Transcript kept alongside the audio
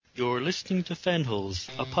listening to Fanholes,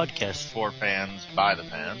 a podcast for fans by the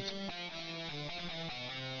fans.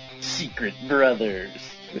 Secret Brothers.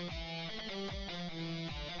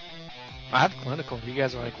 I have clinical. You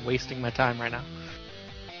guys are like wasting my time right now.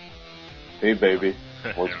 Hey baby,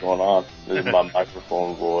 what's going on? This is my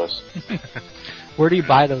microphone voice. Where do you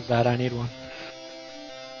buy those at? I need one.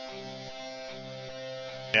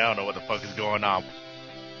 Yeah, I don't know what the fuck is going on.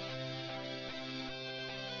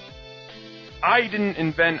 I didn't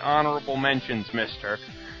invent honorable mentions, mister.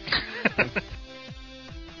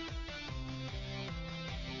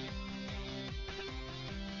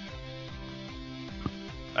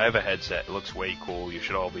 I have a headset. It looks way cool. You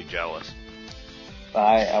should all be jealous.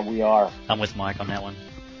 We are. I'm with Mike on that one.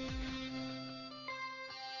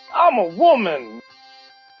 I'm a woman!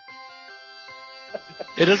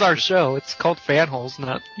 It is our show. It's called Fanholes,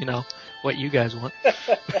 not, what you guys want.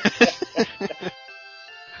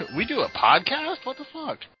 We do a podcast? What the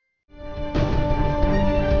fuck?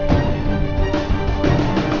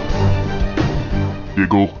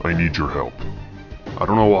 Diggle, I need your help. I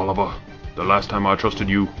don't know, Oliver. The last time I trusted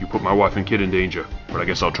you, you put my wife and kid in danger, but I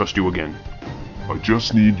guess I'll trust you again. I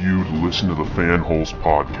just need you to listen to the Fanholes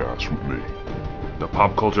podcast with me. The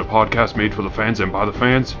pop culture podcast made for the fans and by the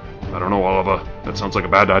fans? I don't know, Oliver. That sounds like a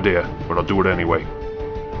bad idea, but I'll do it anyway.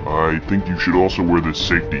 I think you should also wear this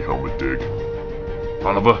safety helmet, Digg.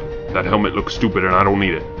 Oliver, that helmet looks stupid and I don't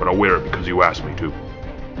need it, but I'll wear it because you asked me to.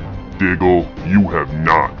 Diggle, you have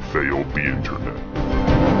not failed the internet.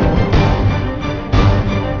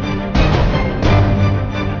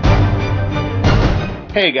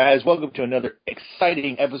 Hey guys, welcome to another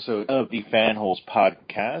exciting episode of the Fanholes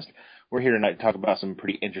podcast. We're here tonight to talk about some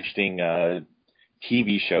pretty interesting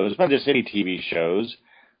TV shows, not just any TV shows.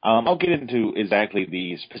 I'll get into exactly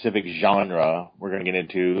the specific genre we're going to get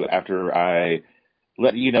into after I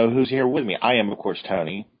let you know who's here with me. I am, of course,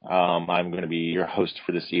 Tony. I'm going to be your host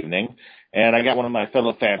for this evening. And I got one of my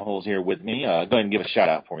fellow Fanholes here with me. Go ahead and give a shout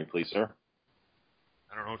out for me, please, sir.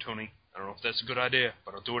 I don't know, Tony. I don't know if that's a good idea,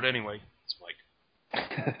 but I'll do it anyway. It's Mike.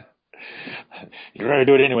 You're going to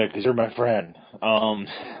do it anyway because you're my friend.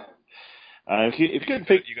 If you could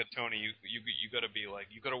pick... You got Tony, you got to be like,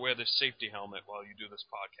 you got to wear this safety helmet while you do this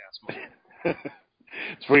podcast, Mike.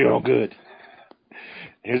 It's for your own good.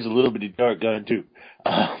 Here's a little bitty dart gun, too.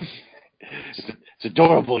 It's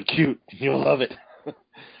adorable and cute. You'll love it.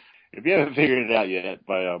 If you haven't figured it out yet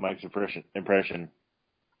by Mike's impression,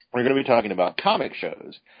 we're going to be talking about comic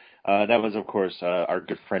shows. That was, of course, our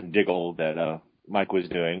good friend Diggle that Mike was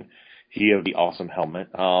doing. He of the awesome helmet.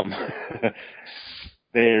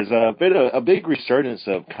 There's a big resurgence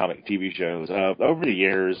of comic TV shows. Over the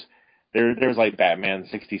years, there's like Batman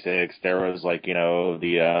 66. There was like,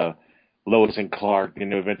 the Lois and Clark,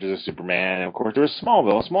 Adventures of Superman. And of course, there was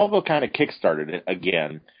Smallville. Smallville kind of kickstarted it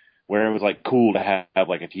again, where it was like cool to have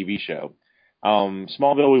like a TV show.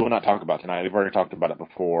 Smallville we will not talk about tonight. We've already talked about it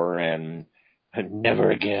before, and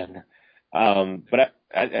never again. But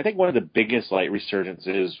I think one of the biggest like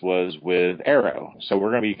resurgences was with Arrow. So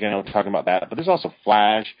we're going to be talking about that. But there's also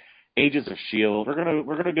Flash, Agents of S.H.I.E.L.D.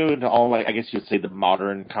 We're gonna go into all like I guess you'd say the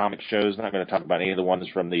modern comic shows. We're not going to talk about any of the ones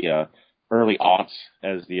from the early aughts,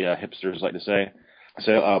 as the hipsters like to say.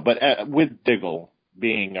 So, but with Diggle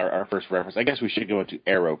being our first reference, I guess we should go into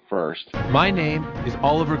Arrow first. My name is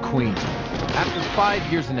Oliver Queen. After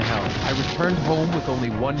 5 years in hell, I returned home with only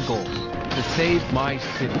one goal: to save my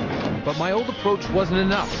city. But my old approach wasn't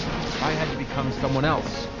enough. I had to become someone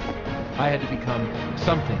else. I had to become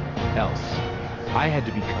something else. I had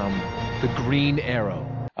to become the Green Arrow.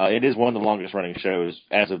 It is one of the longest running shows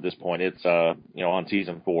as of this point. It's on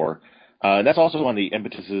season 4. That's also one of the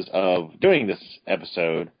impetuses of doing this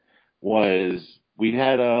episode was we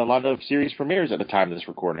had a lot of series premieres at the time of this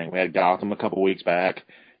recording. We had Gotham a couple weeks back,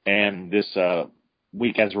 and this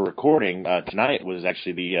week as we're recording, tonight was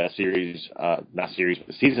actually the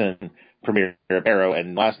the season premiere of Arrow,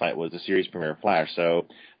 and last night was the series premiere of Flash. So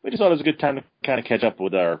we just thought it was a good time to kind of catch up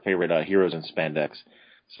with our favorite heroes in spandex.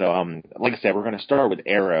 So, like I said, we're going to start with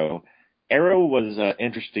Arrow. Arrow was an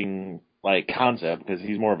interesting concept because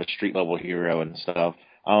he's more of a street level hero and stuff.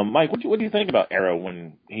 Mike, what do you think about Arrow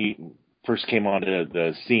when he first came onto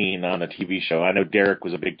the scene on a TV show? I know Derek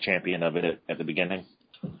was a big champion of it at the beginning.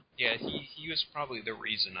 Yeah, he was probably the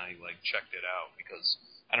reason I checked it out because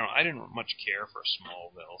I didn't much care for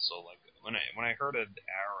Smallville, so when I heard of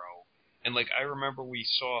Arrow, and I remember we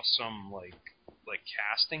saw some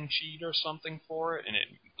casting sheet or something for it, and it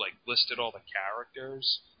listed all the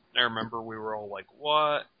characters. And I remember we were all like,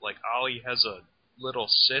 "What?" Ollie has a little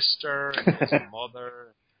sister and he has a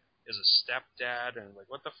mother. is a stepdad, and like,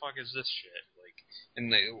 what the fuck is this shit? Like,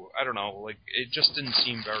 and I don't know, like, it just didn't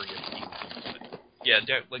seem very appealing. But yeah,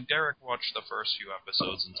 Derek watched the first few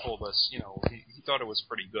episodes and told us, he thought it was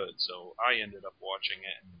pretty good, so I ended up watching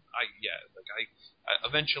it, and I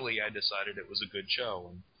eventually I decided it was a good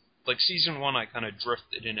show, and like season 1 I kind of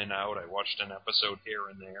drifted in and out. I watched an episode here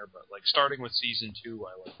and there, but like starting with season 2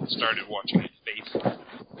 I started watching it faithfully.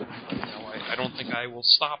 I don't think I will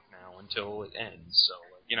stop now until it ends, so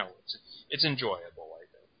it's enjoyable, I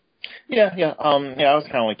think. Yeah. I was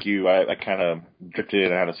kind of like you. I kind of drifted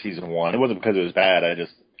in and out of season 1. It wasn't because it was bad.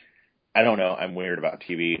 I don't know. I'm weird about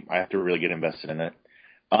TV. I have to really get invested in it.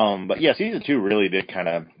 But yeah, season 2 really did kind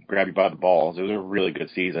of grab you by the balls. It was a really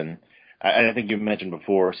good season. I think you mentioned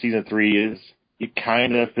before, season 3 it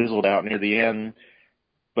kind of fizzled out near the end,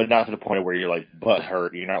 but not to the point where you're like butt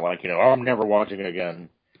hurt. You're not like, I'm never watching it again.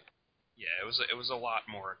 Yeah, it was a lot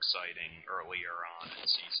more exciting earlier on in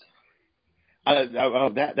season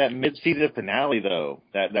 3. That mid-season finale though,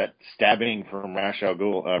 that stabbing from Ra's al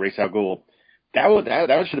Ghul,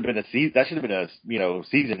 that should have been a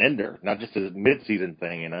season ender, not just a mid-season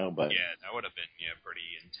thing, But yeah, that would have been pretty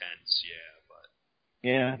intense, yeah. But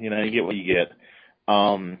yeah, you get what you get.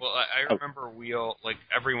 Well, I remember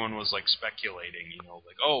everyone was like speculating,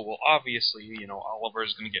 like, oh, well, obviously,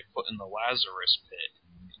 Oliver's going to get put in the Lazarus pit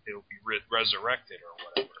and he'll be resurrected or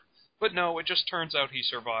whatever. But no, it just turns out he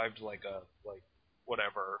survived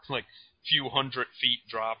few 100 feet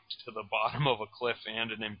dropped to the bottom of a cliff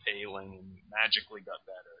and an impaling and magically got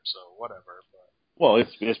better. So whatever. But well,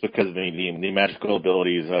 it's because of the magical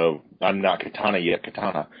abilities of I'm not Katana yet,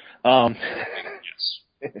 Katana. Yes,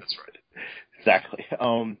 that's right. Exactly.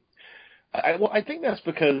 I think that's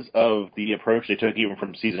because of the approach they took even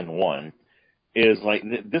from season 1. Is like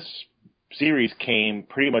this series came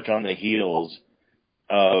pretty much on the heels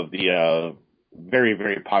of the very,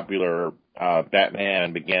 very popular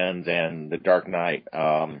Batman Begins and The Dark Knight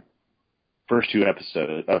first two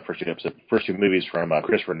movies from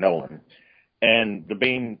Christopher Nolan. And the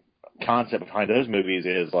main concept behind those movies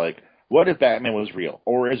is like, what if Batman was real,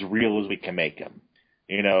 or as real as we can make him?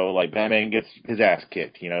 Like Batman gets his ass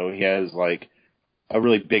kicked. He has like a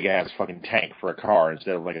really big ass fucking tank for a car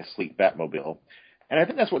instead of like a sleek Batmobile. And I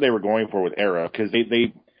think that's what they were going for with Arrow, because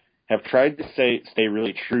they have tried to stay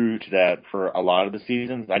really true to that for a lot of the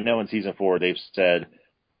seasons. I know in season 4 they've said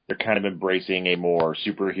they're kind of embracing a more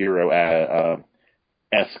superhero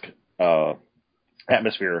esque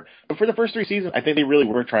atmosphere. But for the first 3 seasons, I think they really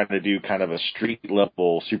were trying to do kind of a street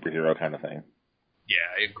level superhero kind of thing. Yeah,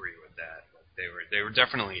 I agree with that. They were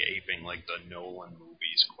definitely aping like the Nolan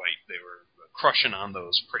movies They were crushing on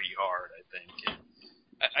those pretty hard, I think. And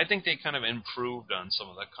I think they kind of improved on some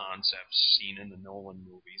of the concepts seen in the Nolan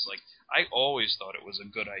movies. Like, I always thought it was a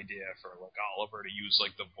good idea for like Oliver to use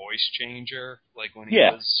like the voice changer, like when he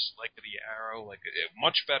was like the Arrow,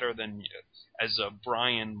 much better than as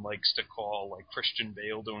Brian likes to call like Christian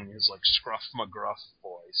Bale doing his like Scruff McGruff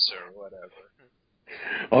voice or whatever.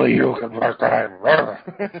 Oh, you can work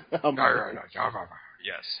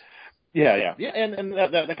Yes. Yeah, and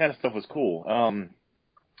that kind of stuff was cool.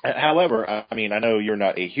 However, I mean, I know you're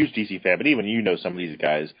not a huge DC fan, but even some of these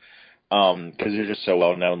guys, because they're just so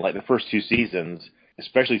well known. Like the first 2 seasons,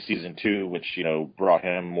 especially season 2, which brought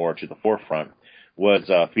him more to the forefront, was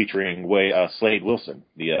featuring Slade Wilson,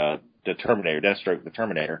 the Terminator, Deathstroke, the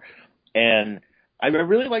Terminator, and I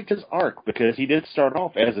really liked his arc because he did start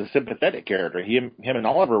off as a sympathetic character. Him and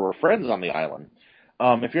Oliver were friends on the island.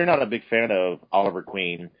 If you're not a big fan of Oliver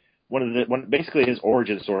Queen, basically his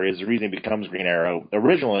origin story is the reason he becomes Green Arrow.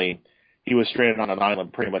 Originally, he was stranded on an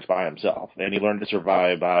island pretty much by himself, and he learned to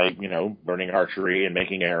survive by learning archery and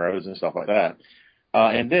making arrows and stuff like that.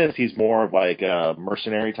 In this, he's more of like a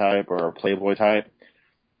mercenary type or a playboy type.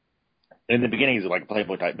 In the beginning, he's like a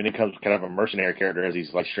playboy type, but he becomes kind of a mercenary character as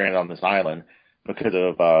he's like stranded on this island because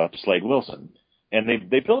of Slade Wilson. And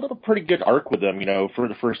they built up a pretty good arc with him, for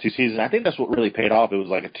the first 2 seasons. I think that's what really paid off. It was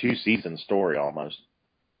like a 2-season story almost.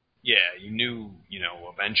 Yeah, you knew,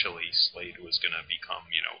 eventually Slade was going to become,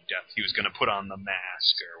 Death. He was going to put on the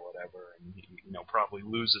mask or whatever and, probably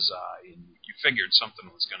lose his eye. And you figured something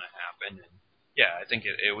was going to happen. And, yeah, I think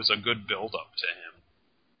it was a good build-up to him.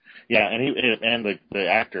 Yeah, and the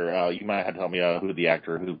actor, you might have to tell me who the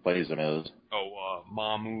actor who plays him is. Oh,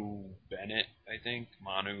 Mamu Bennett, I think.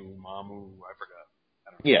 Mamu, I forgot.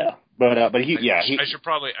 I don't know. Yeah, but he. I should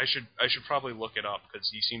probably look it up because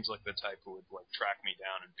he seems like the type who would like track me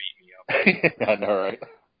down and beat me up. I know, right?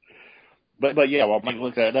 But yeah, well, Mike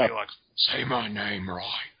looked that up. Like, say my name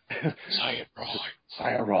right. Say it right.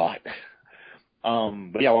 Say it right.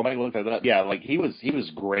 But yeah, well, Mike looked that up. Yeah, like he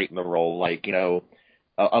was great in the role. Like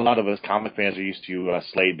a lot of us comic fans are used to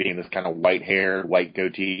Slade being this kind of white-haired, white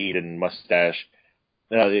goateed and mustache,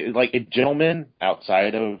 like a gentleman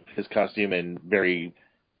outside of his costume and very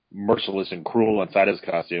merciless and cruel inside his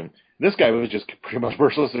costume. This guy was just pretty much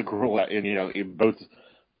merciless and cruel in both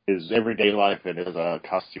his everyday life and his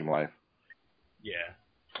costume life. Yeah,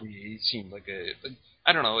 he seemed like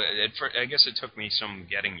I don't know. I guess it took me some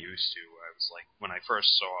getting used to. I was like, when I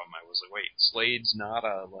first saw him, I was like, wait, Slade's not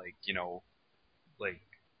a like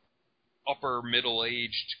upper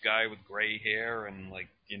middle-aged guy with gray hair and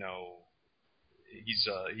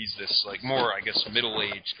he's this like more, I guess,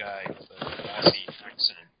 middle-aged guy with a Aussie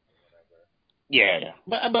accent or whatever. Yeah.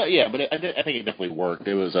 But I think it definitely worked.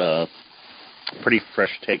 It was a pretty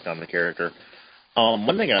fresh take on the character.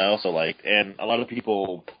 One thing I also liked, and a lot of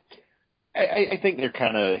people, I think they're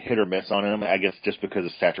kind of hit or miss on him, I guess just because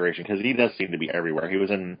of saturation, because he does seem to be everywhere. He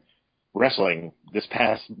was in wrestling this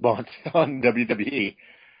past month on WWE,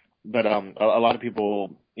 but a lot of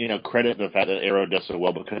people, credit the fact that Arrow does so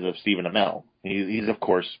well because of Stephen Amell. He's of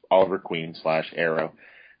course Oliver Queen / Arrow,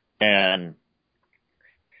 and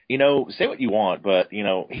say what you want, but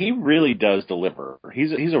he really does deliver.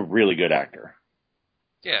 He's a really good actor.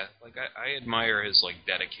 Yeah, like I admire his like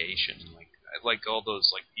dedication. Like I like all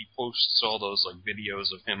those he posts all those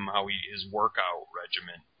videos of him his workout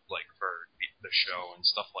regimen for the show and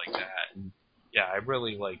stuff like that. And yeah, I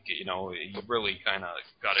really he really kind of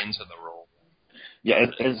got into the role. Yeah,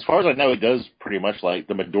 as far as I know, he does pretty much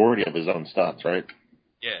the majority of his own stunts, right?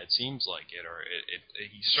 Yeah, it seems like it, or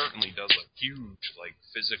he certainly does a huge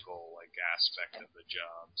physical aspect of the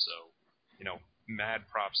job. So, mad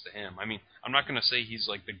props to him. I mean, I'm not going to say he's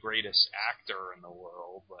the greatest actor in the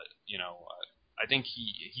world, but I think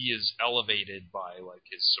he is elevated by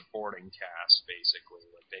his supporting cast basically.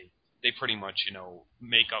 They pretty much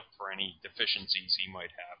make up for any deficiencies he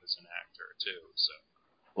might have as an actor too. So.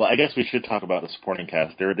 Well, I guess we should talk about the supporting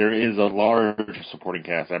cast. There is a large supporting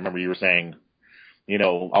cast. I remember you were saying,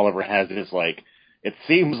 Oliver has this it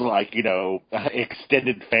seems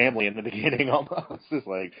extended family in the beginning almost.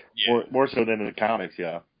 It's more so than in the comics,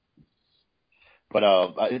 yeah. But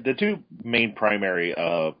the two main primary,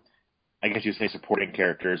 I guess you'd say, supporting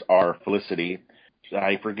characters are Felicity.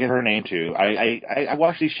 I forget her name too. I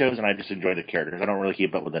watch these shows and I just enjoy the characters. I don't really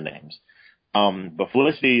keep up with the names. But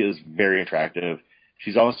Felicity is very attractive.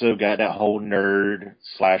 She's also got that whole nerd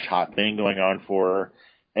 / hot thing going on for her.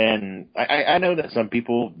 And I know that some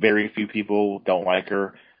people, very few people, don't like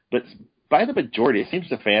her, but by the majority, it seems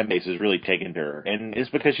the fan base is really taken to her, and it's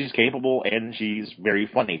because she's capable and she's very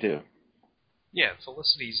funny too. Yeah,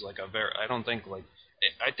 Felicity's I don't think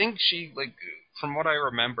I think she from what I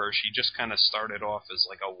remember, she just kind of started off as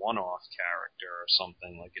a one-off character or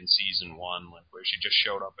something in season 1, where she just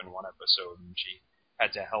showed up in one episode and she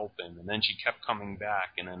had to help him, and then she kept coming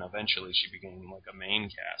back, and then eventually she became a main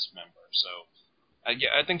cast member. So.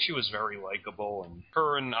 Yeah, I think she was very likable, and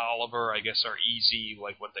her and Oliver, I guess, are easy,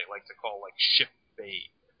 what they like to call ship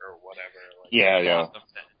bait or whatever. Yeah.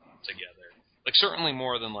 Together, certainly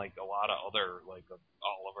more than a lot of other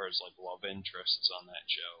Oliver's love interests on that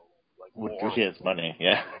show. Which is money,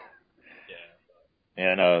 yeah.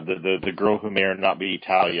 Yeah. And the girl who may or not be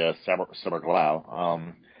Talia Summer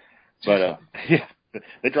Glau. But yeah,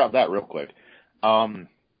 they dropped that real quick. And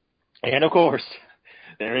of course.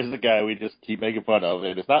 There is the guy we just keep making fun of,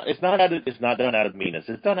 and it's not done out of meanness.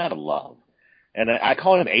 It's done out of love, and I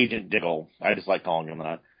call him Agent Diggle. I just like calling him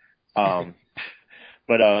that.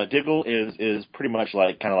 But Diggle is pretty much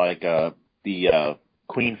the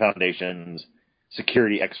Queen Foundation's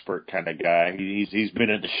security expert kind of guy. He's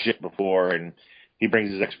been into shit before, and he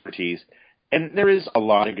brings his expertise. And there is a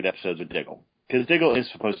lot of good episodes with Diggle, because Diggle is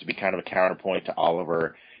supposed to be kind of a counterpoint to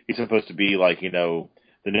Oliver. He's supposed to be the no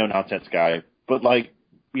nonsense guy, but Mike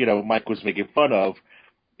was making fun of,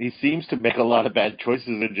 he seems to make a lot of bad choices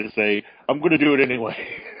and just say, I'm going to do it anyway.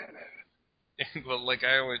 Well,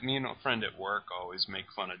 I always, me and a friend at work always make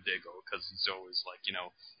fun of Diggle, because he's always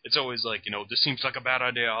it's always this seems like a bad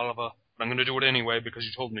idea, Oliver, but I'm going to do it anyway because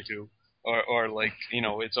you told me to. Or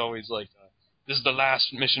it's always this is the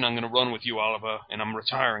last mission I'm going to run with you, Oliver, and I'm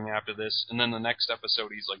retiring after this. And then the next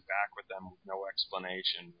episode, he's back with them with no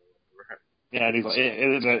explanation. Yeah, and he's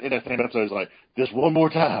in that same episode, he's just one more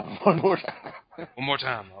time. One more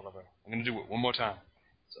time, Oliver. I'm going to do it one more time.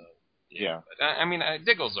 So, yeah. But, I mean,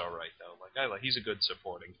 Diggle's all right, though. He's a good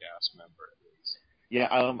supporting cast member, at least. Yeah,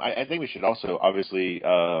 I think we should also, obviously,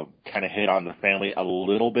 kind of hit on the family a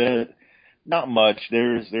little bit. Not much.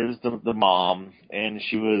 There's the mom, and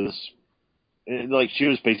she was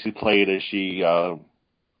basically played as she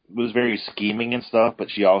was very scheming and stuff, but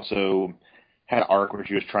she also had an arc where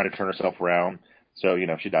she was trying to turn herself around. So,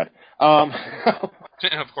 she died. Of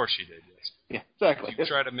course she did, yes. Yeah, exactly. If you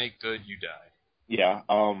try to make good, you die. Yeah.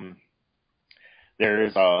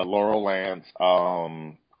 There's Laurel Lance.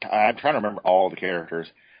 I'm trying to remember all the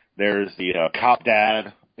characters. There's the cop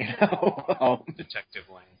dad. Detective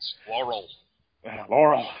Lance. Laurel.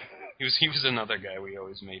 Laurel. He was another guy we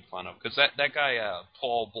always made fun of because that guy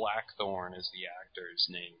Paul Blackthorne is the actor's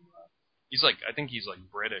name. He's I think he's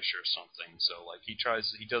British or something. So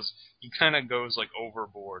he kind of goes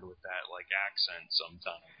overboard with that accent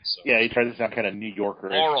sometimes. So, yeah, he tries to sound kind of New Yorker.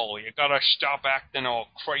 Laurel, you gotta stop acting all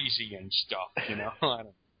crazy and stuff, I don't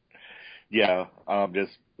Yeah,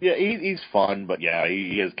 he's fun, but yeah,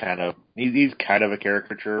 he is he's kind of a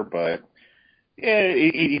caricature, but yeah,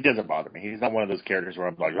 he doesn't bother me. He's not one of those characters where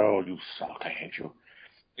I'm like, oh, you suck, I hate you.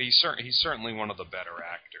 He's certainly one of the better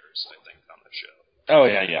actors, I think, on the show. Oh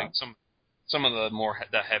yeah, I yeah. think some of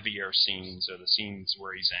the heavier scenes or the scenes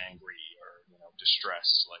where he's angry or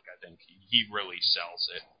distressed, I think he really sells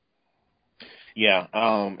it. Yeah,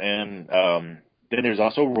 then there's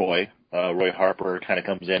also Roy. Roy Harper kind of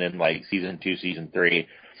comes in season 2, season 3,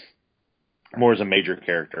 more as a major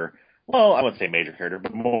character. Well, I wouldn't say major character,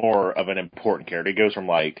 but more of an important character. He goes from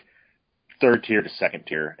third tier to second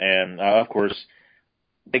tier, and of course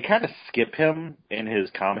they kind of skip him in his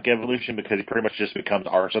comic evolution because he pretty much just becomes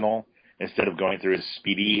Arsenal instead of going through his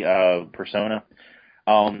Speedy persona.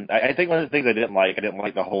 I think one of the things I didn't like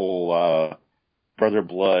the whole Brother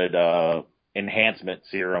Blood enhancement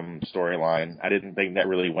serum storyline. I didn't think that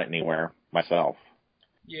really went anywhere myself.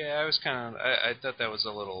 Yeah, I was I thought that was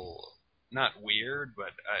a little not weird,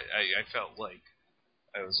 but I felt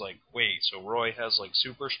I was wait, so Roy has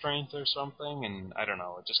super strength or something, and I don't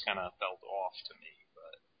know, it just kind of felt off to me.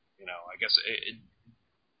 But I guess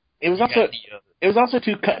it was also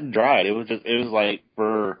too cut and dried. It was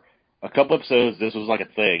for a couple episodes this was a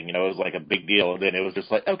thing, it was a big deal, and then it was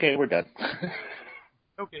just okay, we're done.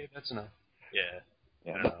 Okay, that's enough. Yeah.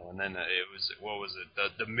 Yeah, I don't know. And then it was, what was it?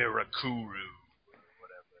 The Mirakuru or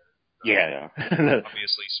whatever. Yeah.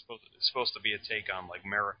 Obviously supposed to be a take on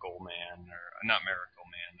Miracle Man or not Miracle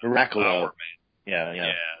Man, Miraculo. Power Man. Yeah. Yeah,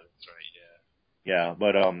 that's right. Yeah. Yeah,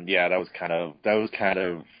 but that was kind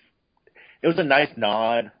of it was a nice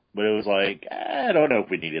nod, but it was I don't know if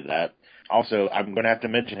we needed that. Also, I'm going to have to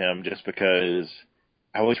mention him just because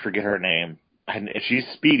I always forget her name. And she's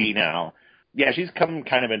Speedy now. Yeah, she's come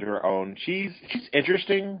kind of into her own. She's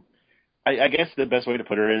interesting. I guess the best way to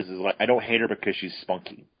put her is I don't hate her because she's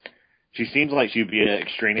spunky. She seems like she'd be an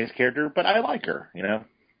extraneous character, but I like her, Yeah,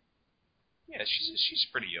 she's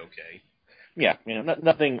pretty okay. Yeah,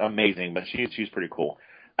 nothing amazing, but she's pretty cool.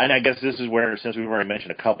 And I guess this is where, since we've already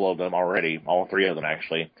mentioned a couple of them already, all three of them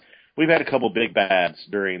actually, we've had a couple big bads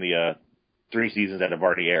during the 3 seasons that have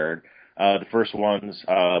already aired. The first ones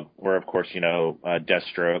were, of course,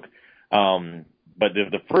 Deathstroke. But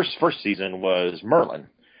the first season was Merlin.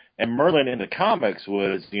 And Merlin in the comics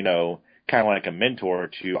was, kind of like a mentor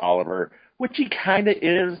to Oliver, which he kind of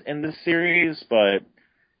is in this series, but,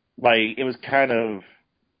 it was kind of,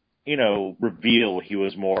 revealed he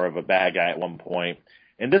was more of a bad guy at one point.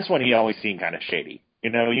 And this one, he always seemed kind of shady.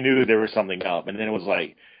 You knew there was something up. And then it was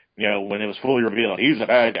when it was fully revealed, he's a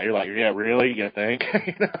bad guy, you're like, yeah, really? You think?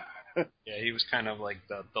 Yeah, he was kind of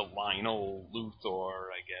the Lionel Luthor,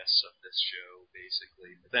 I guess, of this show,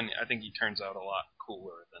 basically. But then I think he turns out a lot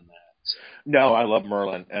cooler than that. So. No, I love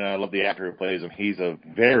Merlin, and I love the actor who plays him. He's a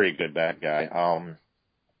very good bad guy.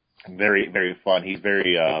 Very, very fun. He's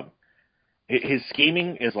very, his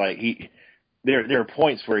scheming is there are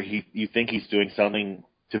points where you think he's doing something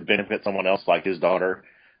to benefit someone else, like his daughter,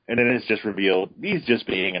 and then it's just revealed he's just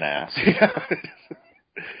being an ass.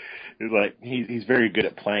 It's he's very good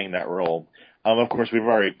at playing that role. Of course, we've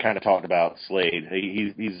already kind of talked about Slade.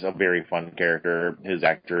 He's a very fun character. His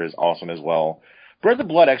actor is awesome as well. Brother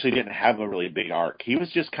Blood actually didn't have a really big arc. He was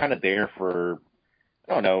just kind of there for,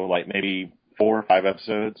 I don't know, maybe 4 or 5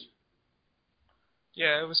 episodes.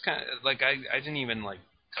 Yeah, it was kind of I didn't even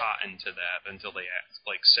cotton to that until they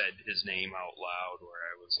said his name out loud, where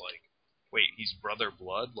I was wait, he's Brother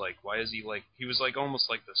Blood? Why is he he was almost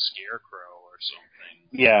like the Scarecrow or something.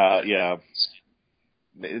 Yeah.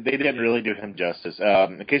 They didn't really do him justice.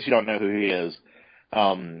 In case you don't know who he is,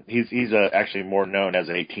 he's actually more known as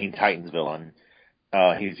a Teen Titans villain.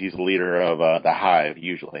 He's the leader of the Hive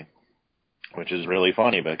usually, which is really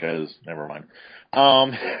funny because never mind.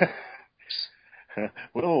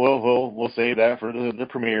 We'll save that for the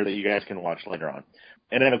premiere that you guys can watch later on.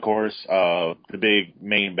 And then of course, the big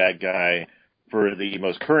main bad guy for the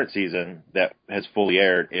most current season that has fully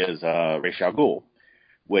aired is Ra's al Ghul,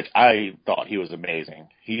 which I thought he was amazing.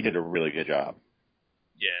 He did a really good job.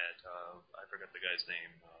 Yeah, I forgot the guy's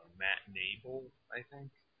name? Matt Nable, I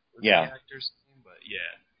think, was Yeah. the actor's name. But yeah,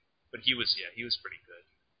 but he was pretty good.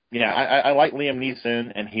 Yeah, I like Liam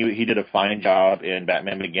Neeson, and he did a fine job in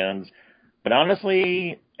Batman Begins. But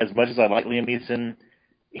honestly, as much as I like Liam Neeson,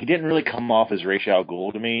 he didn't really come off as Ra's al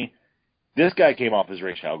Ghul to me. This guy came off as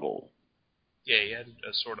Ra's al Ghul. Yeah, he had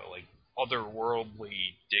a sort of like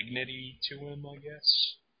otherworldly dignity to him, I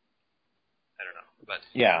guess. I don't know, but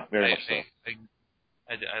Yeah, very much so.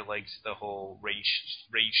 I liked the whole Raish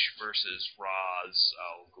versus Raz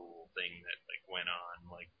Al Ghul thing that like went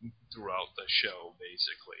on like throughout the show.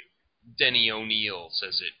 Basically, Denny O'Neil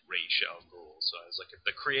says it Raish Al Ghul, so I was like, if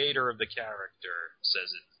the creator of the character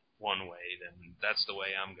says it one way, then that's the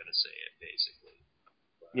way I'm gonna say it, basically.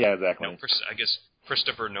 But, Yeah, exactly. I guess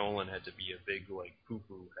Christopher Nolan had to be a big like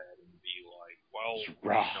poo-poo head and be like, well,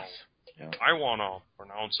 Raz. you know, Yeah. I want to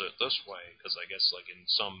pronounce it this way because I guess like in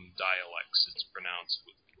some dialects it's pronounced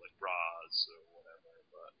with like Raz or whatever.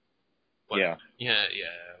 But Yeah.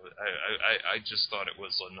 I just thought it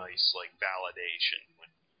was a nice like validation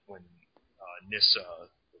when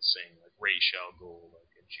Nissa was saying like Ra's al Ghul,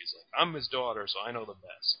 like, and she's like, I'm his daughter, so I know the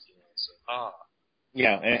best. You know, so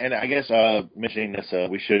Yeah, and I guess mentioning this,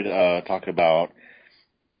 we should talk about.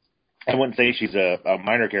 I wouldn't say she's a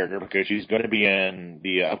minor character because she's going to be in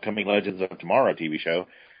the upcoming Legends of Tomorrow TV show,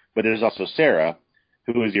 but there's also Sarah,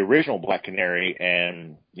 who is the original Black Canary,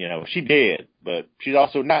 and she dead, but she's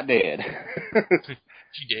also not dead.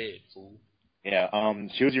 She did, fool. Yeah,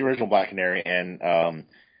 she was the original Black Canary, and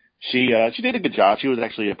she did a good job. She was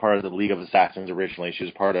actually a part of the League of Assassins originally. She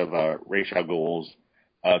was part of Ra's al Ghul's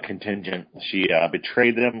contingent. She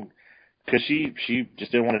betrayed them because she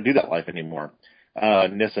just didn't want to do that life anymore.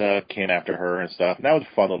 Nissa came after her and stuff, and that was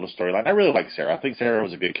a fun little storyline. I really like Sarah. I think Sarah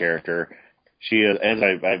was a good character. She, as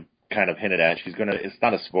I've kind of hinted at, it's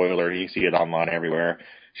not a spoiler, you see it online everywhere.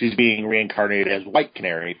 She's being reincarnated as White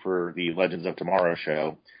Canary for the Legends of Tomorrow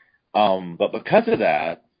show. But because of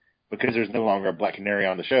that, because there's no longer a Black Canary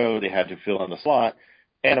on the show, they had to fill in the slot.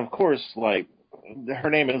 And of course, like, her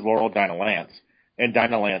name is Laurel Dinah Lance, and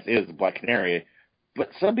Dinah Lance is the Black Canary. But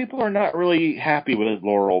some people are not really happy with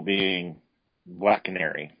Laurel being Black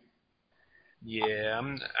Canary. Yeah,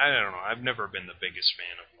 I don't know. I've never been the biggest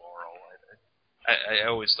fan of Laurel. I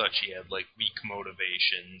always thought she had like weak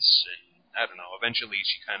motivations, and I don't know. Eventually,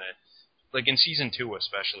 she kind of like in season 2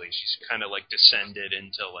 especially, she's kind of like descended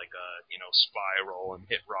into like a spiral and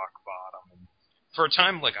hit rock bottom. And for a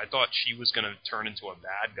time, like I thought she was gonna turn into a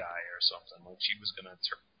bad guy or something. Like she was gonna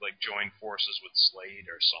like join forces with Slade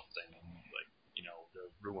or something, and like to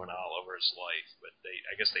ruin Oliver's life. But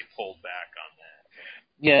I guess they pulled back on that.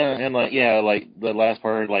 Yeah, and like the last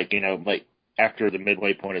part, like after the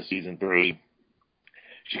midway point of season 3,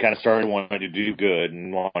 she kind of started wanting to do good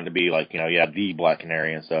and wanted to be like the Black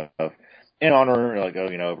Canary and stuff, and honor like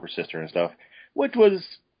her sister and stuff, which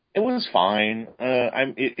was fine.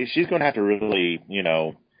 She's going to have to really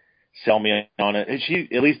sell me on it. And she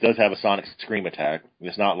at least does have a sonic scream attack.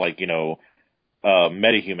 It's not like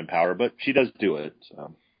metahuman power, but she does do it.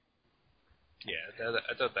 So. Yeah,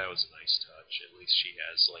 I thought that was a nice touch. At least she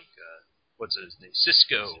has like what's his name,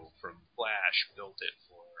 Cisco from Flash built it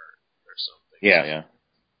for her or something. Yeah, so yeah.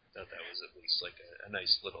 I thought that was at least like a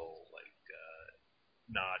nice little like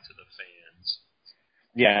nod to the fans.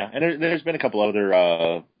 Yeah, and there's been a couple other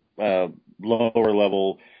lower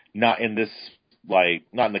level, not in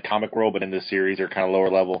the comic world, but in this series, they're kind of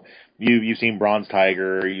lower level. You've seen Bronze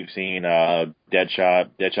Tiger, you've seen Deadshot.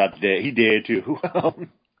 Deadshot's dead. He did too.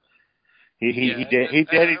 He did. He's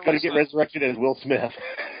going to get resurrected as Will Smith.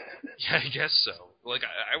 Yeah, I guess so. Like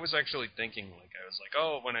I was actually thinking, like I was like,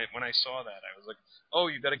 oh, when I saw that, I was like, oh,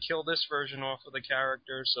 you got to kill this version off of the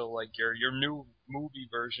character, so like your new movie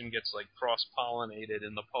version gets like cross-pollinated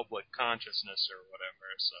in the public consciousness or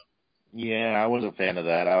whatever. So. Yeah, I was a fan of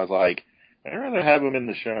that. I was like, I'd rather have him in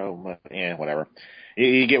the show, but whatever.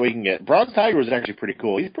 You get what you can get. Bronze Tiger was actually pretty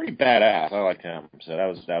cool. He's pretty badass. I liked him, so that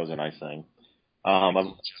was a nice thing.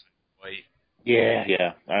 White.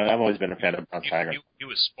 Yeah. I've always been a fan of Bronze Tiger. He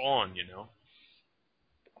was Spawn,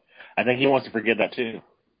 I think he wants to forget that too.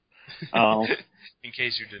 In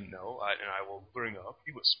case you didn't know, I will bring up,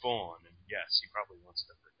 he was Spawn, and yes, he probably wants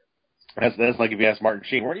to forget that. That's like if you ask Martin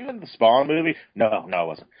Sheen, weren't you in the Spawn movie? No, I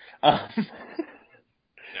wasn't. No.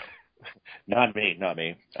 Not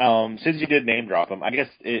me. Since you did name drop him, I guess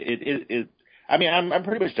it I mean, I'm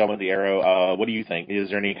pretty much done with the Arrow. What do you think? Is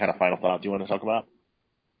there any kind of final thoughts you want to talk about?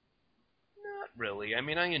 Not really. I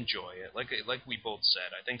mean, I enjoy it. Like we both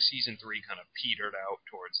said, I think season 3 kind of petered out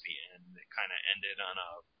towards the end. It kind of ended on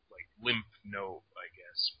a like limp note, I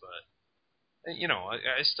guess. But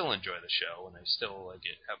I still enjoy the show, and I still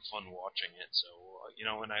have fun watching it. So,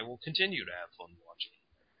 and I will continue to have fun watching it.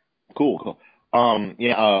 Cool.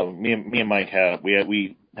 Me and Mike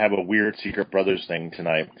we have a weird Secret Brothers thing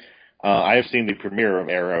tonight. I have seen the premiere of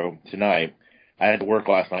Arrow tonight. I had to work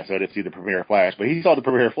last night, so I didn't see the premiere of Flash. But he saw the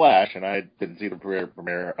premiere of Flash, and I didn't see the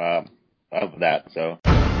premiere of that. So.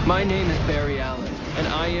 My name is Barry Allen, and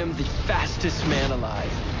I am the fastest man alive.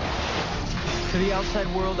 To the outside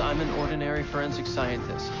world, I'm an ordinary forensic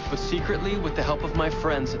scientist. But secretly, with the help of my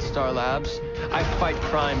friends at Star Labs, I fight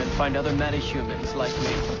crime and find other metahumans like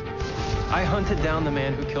me. I hunted down the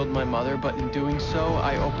man who killed my mother, but in doing so,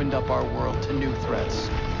 I opened up our world to new threats.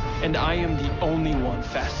 And I am the only one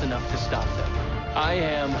fast enough to stop them. I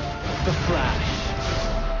am the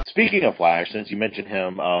Flash. Speaking of Flash, since you mentioned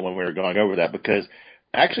him when we were going over that, because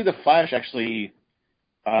actually the Flash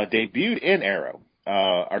debuted in Arrow.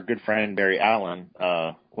 Our good friend Barry Allen,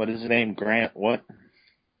 what is his name? Grant what?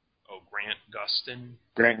 Oh, Grant Gustin.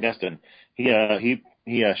 Grant Gustin. He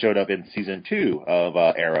showed up in season 2 of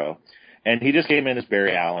Arrow, and he just came in as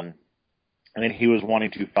Barry Allen, and then he was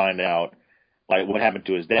wanting to find out what happened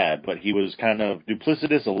to his dad, but he was kind of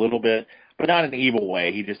duplicitous a little bit, but not in an evil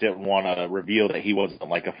way. He just didn't want to reveal that he wasn't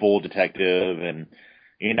like a full detective and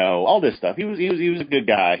all this stuff. He was a good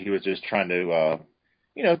guy. He was just trying to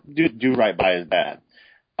do right by his dad.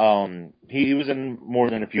 He was in more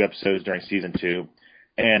than a few episodes during season 2,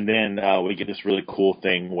 and then we get this really cool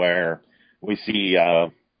thing where we see I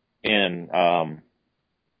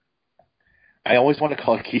always want to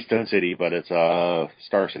call it Keystone City, but it's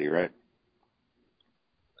Star City, right?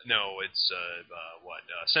 No, it's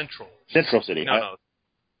Central. Central City. No.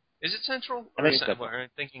 Is it Central? I think it's Central. I'm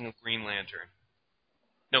thinking of Green Lantern.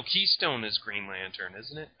 No, Keystone is Green Lantern,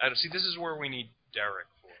 isn't it? I don't see. This is where we need Derek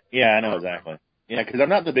for. Yeah, I know exactly. Yeah, because I'm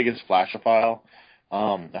not the biggest Flashophile.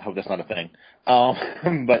 I hope that's not a thing.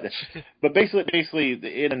 But basically,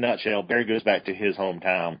 in a nutshell, Barry goes back to his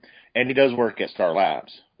hometown, and he does work at Star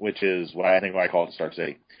Labs, which is why I call it Star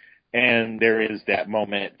City. And there is that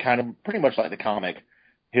moment, kind of pretty much like the comic,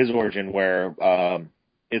 his origin, where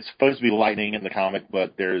it's supposed to be lightning in the comic,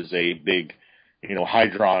 but there's a big,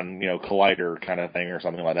 Hydron, collider kind of thing or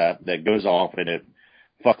something like that goes off and it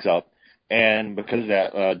fucks up. And because of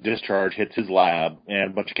that, discharge hits his lab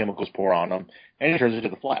and a bunch of chemicals pour on him, and he turns into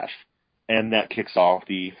the Flash. And that kicks off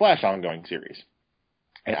the Flash ongoing series.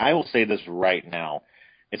 And I will say this right now.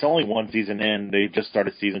 It's only one season in. They just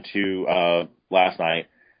started season 2 last night.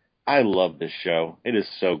 I love this show. It is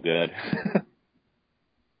so good.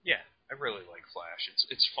 Yeah, I really like Flash.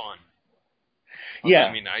 It's fun. Yeah.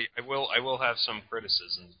 I mean, I will have some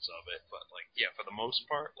criticisms of it, but for the most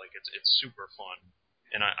part, it's super fun.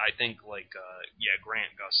 And I think Grant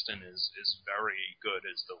Gustin is very good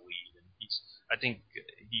as the lead, and I think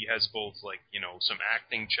he has both some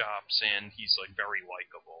acting chops and he's very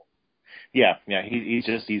likable. Yeah.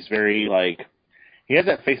 He's very he has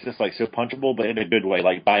that face that's so punchable, but in a good way,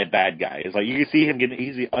 by a bad guy. It's you can see him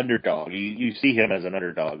he's the underdog. You see him as an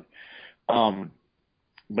underdog.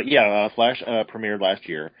 But Flash premiered last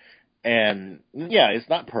year, and it's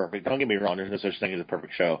not perfect. Don't get me wrong. There's no such thing as a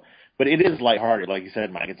perfect show. But it is lighthearted, like you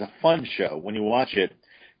said, Mike. It's a fun show. When you watch it,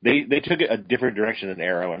 they took it a different direction than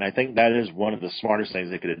Arrow, and I think that is one of the smartest things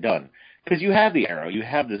they could have done. Because you have the Arrow, you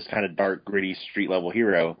have this kind of dark, gritty, street-level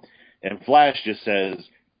hero, and Flash just says,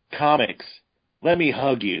 comics, let me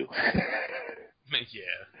hug you.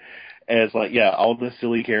 Yeah. And it's all the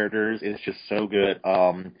silly characters, it's just so good.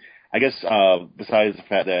 I guess besides the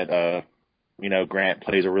fact that, Grant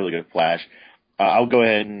plays a really good Flash, I'll go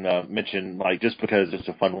ahead and mention, just because it's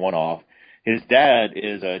a fun one-off, his dad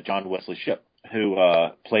is John Wesley Shipp, who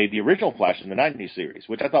played the original Flash in the 90s series,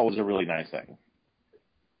 which I thought was a really nice thing.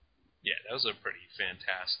 Yeah, that was a pretty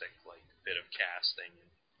fantastic bit of casting.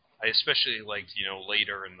 I especially liked,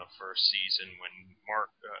 later in the first season when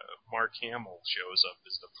Mark Hamill shows up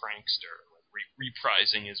as the prankster,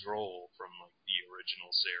 reprising his role from the original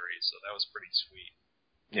series. So that was pretty sweet.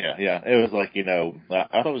 Yeah. It was I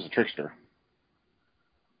thought it was a trickster.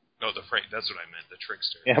 No, that's what I meant, the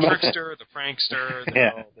trickster. Yeah, the trickster, the prankster,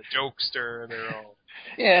 the jokester, they're all...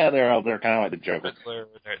 Yeah, they're kind of like the Joker.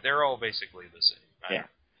 They're all basically the same. Yeah.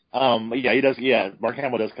 He does, Mark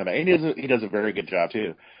Hamill does come out. And he does a very good job,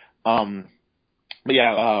 too.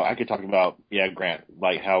 I could talk about, Grant,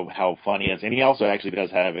 how fun he is. And he also actually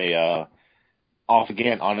does have a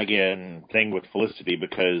off-again, on-again thing with Felicity,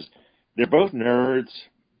 because they're both nerds,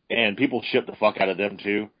 and people ship the fuck out of them,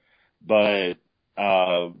 too. But...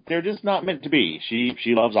 they're just not meant to be.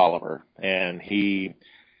 She loves Oliver, and he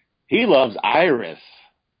loves Iris.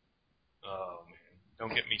 Oh man,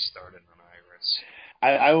 don't get me started on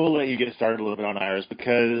Iris. I will let you get started a little bit on Iris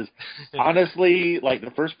because honestly, like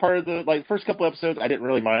the first couple episodes, I didn't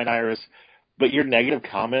really mind Iris, but your negative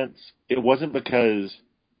comments, it wasn't because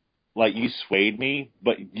like you swayed me,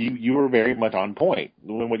 but you were very much on point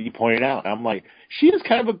when you pointed out. I'm like, she is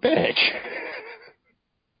kind of a bitch.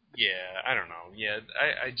 Yeah, I don't know. Yeah,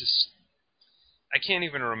 I can't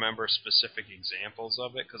even remember specific examples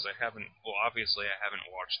of it because obviously I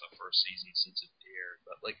haven't watched the first season since it aired,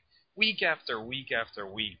 but like week after week after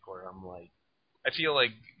week where I'm like, I feel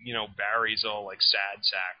like, Barry's all like sad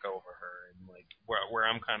sack over her and like where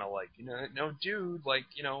I'm kind of like, no dude, like,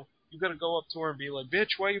 you gotta go up to her and be like,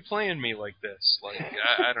 bitch, why are you playing me like this? Like,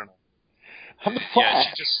 I don't know. I'm the Yeah,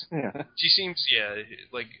 Flash. she seems,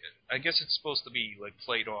 like, I guess it's supposed to be, like,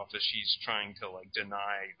 played off as she's trying to, like,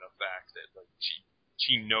 deny the fact that, like,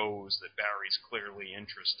 she knows that Barry's clearly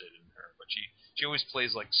interested in her, but she always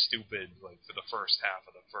plays, like, stupid, like, for the first half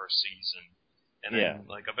of the first season, and then,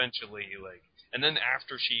 like, eventually, like, and then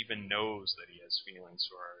after she even knows that he has feelings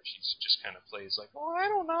for her, she's just kind of plays like, oh, I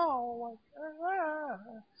don't know,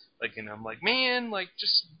 like, and I'm like, man, like,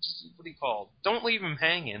 just what do you call it? Don't leave him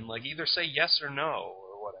hanging. Like, either say yes or no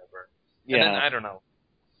or whatever. Yeah. And then I don't know.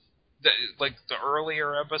 Like the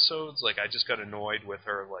earlier episodes, like I just got annoyed with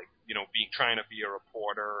her, like trying to be a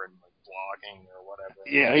reporter and like blogging or whatever.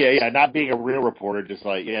 Yeah. Not being a real reporter, just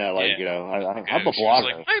like I'm a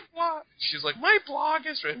blogger. She's like, my blog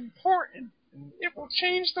is important. And it will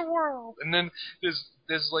change the world. And then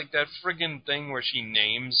there's like that friggin' thing where she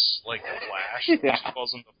names like the Flash. Yeah. She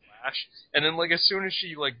calls him the Flash. And then like as soon as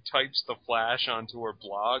she like types the Flash onto her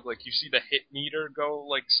blog, like you see the hit meter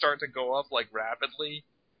start to go up like rapidly.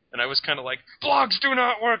 And I was kind of like, blogs do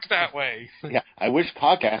not work that way. Yeah, I wish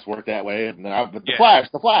podcasts worked that way. But the Flash.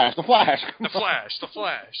 The Flash.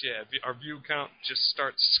 Yeah, our view count just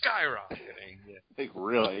starts skyrocketing. Yeah. I think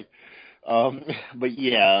really. But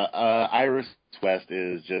yeah, Iris West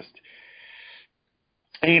is just.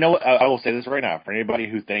 And you know what? I will say this right now. For anybody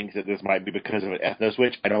who thinks that this might be because of an ethno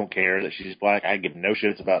switch, I don't care that she's black. I give no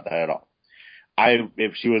shits about that at all.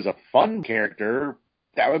 If she was a fun character,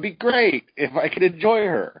 that would be great if I could enjoy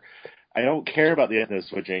her. I don't care about the ethno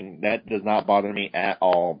switching. That does not bother me at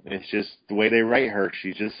all. It's just the way they write her.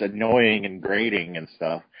 She's just annoying and grating and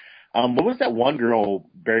stuff. What was that one girl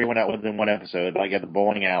Barry went out with in one episode, like at the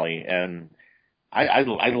bowling alley, and I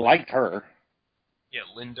liked her. Yeah,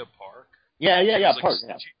 Linda Park. Yeah, Park.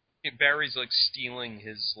 Yeah. Barry's like stealing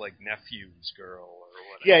his like nephew's girl or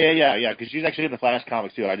whatever. Yeah. Because she's actually in the Flash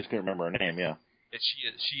comics too. I just couldn't remember her name. Yeah.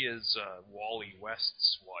 She is Wally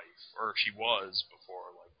West's wife, or she was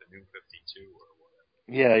before like the New 52 or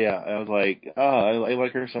whatever. Yeah. I was like, I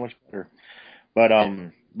like her so much better. But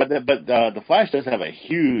the Flash does have a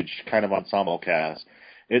huge kind of ensemble cast.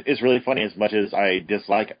 It's really funny. As much as I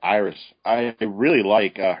dislike Iris, I really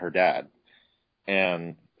like her dad,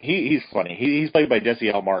 and he's funny. He's played by Jesse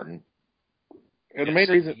L. Martin. And the main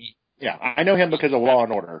reason, I know him because of Law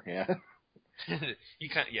and Order. Yeah.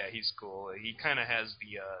 He's cool. He kind of has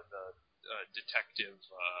the detective,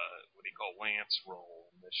 what do you call, Lance role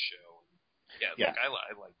in this show. Yeah. Like I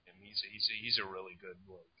like him. He's a really good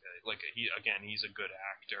he's a good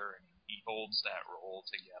actor and he holds that role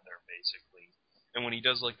together basically. And when he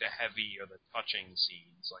does like the heavy or the touching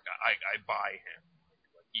scenes, like I buy him.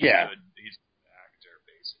 Like he's good. He's a good actor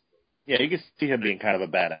basically. Yeah, you can see him being kind of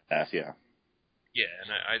a badass. Yeah. Yeah,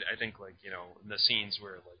 and I think like in the scenes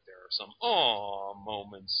where like there are some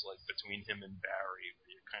moments like between him and Barry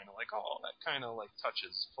where you're kind of like that kind of like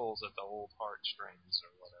pulls at the old heartstrings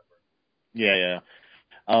or whatever. Yeah.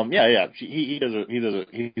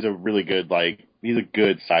 He's a really good he's a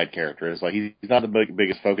good side character. It's like he's not the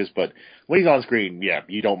biggest focus, but when he's on screen,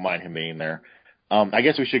 you don't mind him being there. I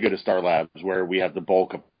guess we should go to Star Labs where we have the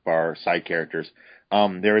bulk of our side characters.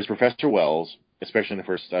 There is Professor Wells, especially in the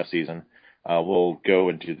first season. We'll go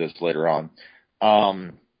into this later on.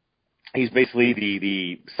 He's basically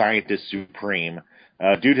the scientist supreme.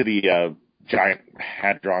 Due to the giant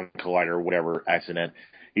hadron collider, whatever accident,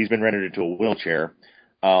 he's been rendered into a wheelchair.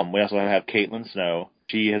 We also have Caitlin Snow.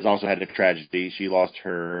 She has also had a tragedy. She lost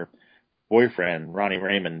her boyfriend, Ronnie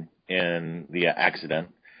Raymond, in the accident.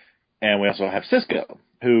 And we also have Cisco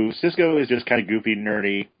is just kind of goofy,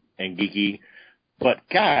 nerdy, and geeky. But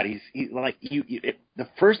God, he's like the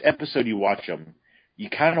first episode you watch him, you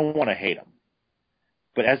kind of want to hate him.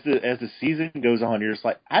 But as the season goes on, you're just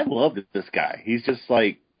like, I love this guy. He's just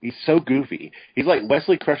like he's so goofy. He's like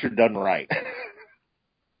Wesley Crusher done right.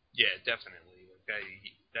 Yeah, definitely.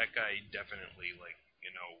 That guy definitely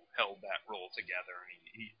held that role together.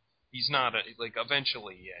 And he's not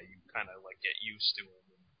eventually you kind of like get used to him.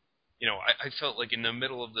 I felt like in the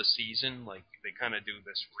middle of the season, like they kind of do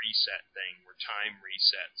this reset thing where time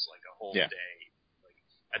resets like a whole day. Like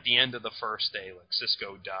at the end of the first day, like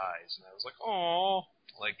Cisco dies, and I was like, oh,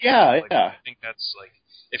 like I think that's like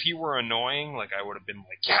if you were annoying, like I would have been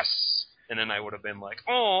like yes, and then I would have been like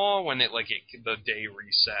oh when the day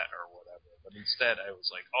reset or whatever. But instead, I was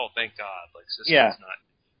like, oh thank God, like Cisco's not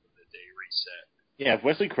the day reset. Yeah, if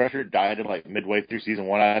Wesley Crusher died in like midway through season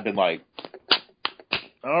 1, I'd been like,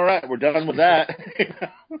 all right, we're done with that.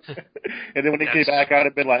 And then when he came back, I'd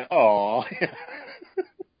have been like, oh.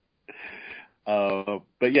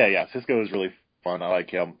 But yeah, Cisco is really fun. I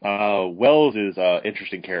like him. Wells is an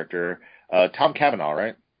interesting character. Tom Cavanaugh,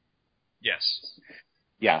 right? Yes.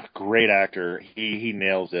 Yeah, great actor. He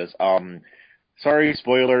nails this. Sorry,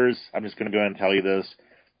 spoilers. I'm just going to go ahead and tell you this.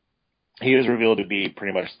 He is revealed to be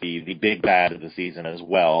pretty much the big bad of the season as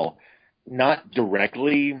well. Not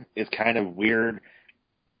directly. It's kind of weird.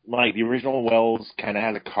 Like, the original Wells kind of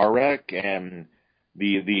has a car wreck, and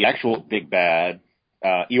the actual big bad,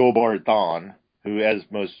 Eobard Thawne, who, as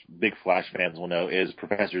most big Flash fans will know, is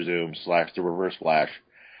Professor Zoom / the Reverse Flash.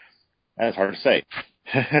 That's hard to say.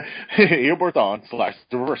 Eobard Thawne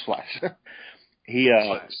 / the Reverse Flash. He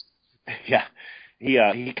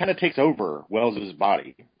kind of takes over Wells'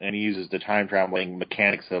 body, and he uses the time traveling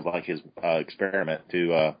mechanics of like his experiment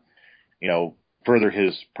to further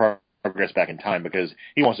his progress back in time because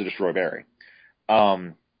he wants to destroy Barry.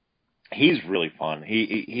 He's really fun.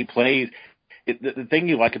 He plays the thing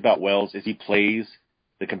you like about Wells is he plays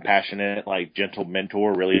the compassionate, like gentle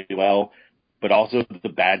mentor really well, but also the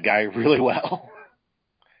bad guy really well.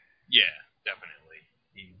 Yeah, definitely.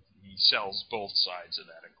 He sells both sides of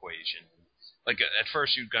that equation. Like at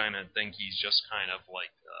first you kind of think he's just kind of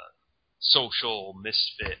like a social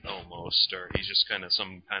misfit almost, or he's just kind of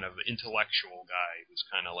some kind of intellectual guy who's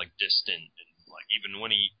kind of like distant, and like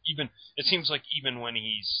it seems like even when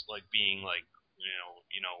he's like being like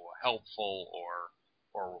helpful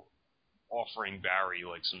or offering Barry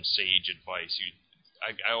like some sage advice,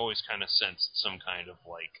 I always kind of sensed some kind of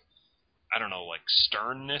like I don't know like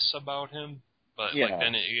sternness about him. But like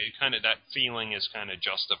then it kind of that feeling is kind of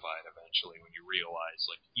justified eventually when you realize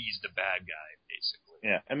like he's the bad guy basically.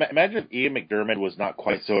 Yeah, imagine if Ian McDermott was not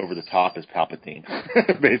quite so over the top as Palpatine,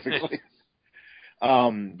 basically.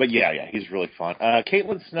 But yeah, he's really fun.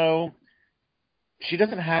 Caitlin Snow, she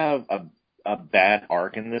doesn't have a bad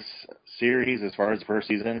arc in this series as far as the first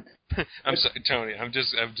season. I'm sorry, Tony. I'm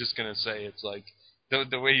just gonna say it's like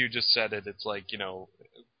the way you just said it. It's like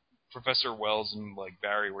Professor Wells and like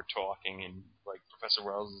Barry were talking, and like Professor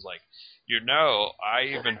Wells is like, I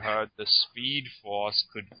even heard the Speed Force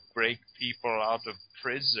could break people out of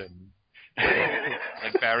prison.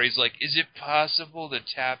 Like Barry's like, is it possible to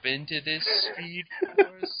tap into this Speed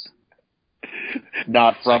Force?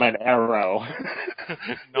 Not from an arrow.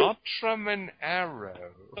 Not from an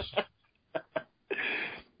arrow.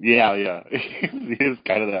 Yeah. He is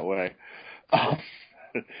kind of that way. Oh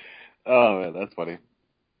man, that's funny.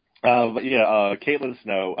 But yeah, Caitlin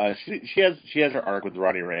Snow, she has her arc with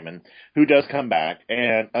Ronnie Raymond, who does come back.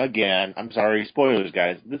 And again, I'm sorry, spoilers,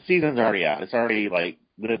 guys. The season's already out. It's already like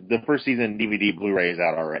the first season DVD Blu-ray is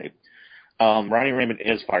out already. Ronnie Raymond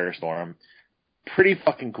is Firestorm. Pretty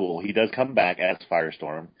fucking cool. He does come back as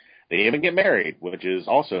Firestorm. They even get married, which is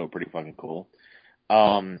also pretty fucking cool.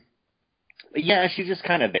 But yeah, she's just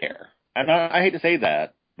kind of there. And I hate to say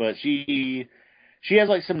that, but she has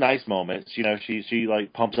like some nice moments. She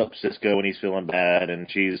like pumps up Cisco when he's feeling bad, and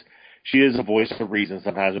she is a voice of reason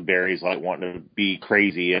sometimes when Barry's like wanting to be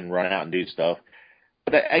crazy and run out and do stuff.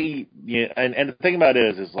 But and the thing about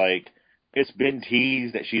it is like it's been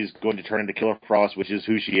teased that she's going to turn into Killer Frost, which is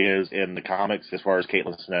who she is in the comics as far as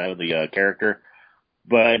Caitlin Snow, the character.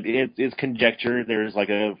 But it's conjecture. There's like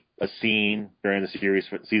a scene during the series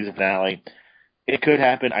season finale. It could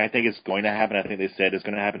happen. I think it's going to happen. I think they said it's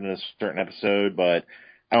going to happen in a certain episode, but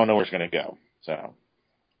I don't know where it's going to go. So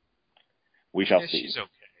we shall see. She's okay.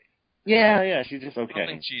 Yeah, she's just okay. I don't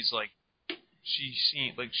think she's like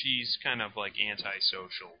she's kind of like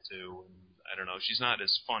antisocial too, and I don't know. She's not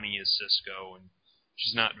as funny as Cisco, and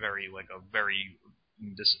she's not very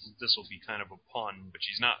this will be kind of a pun, but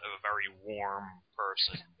she's not a very warm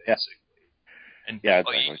person basically. Yeah. And yeah,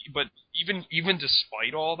 exactly. But even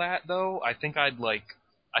despite all that though, I think I'd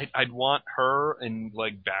want her and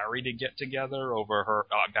like Barry to get together over her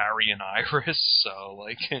Barry and Iris. So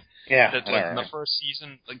like in the first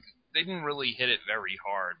season, like they didn't really hit it very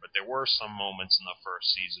hard, but there were some moments in the first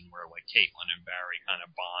season where like Caitlin and Barry kind of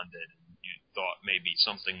bonded, and you thought maybe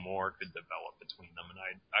something more could develop between them, and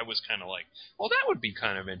I was kind of like, well, that would be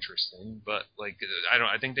kind of interesting, but like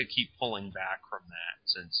I think they keep pulling back from that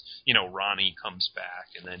since Ronnie comes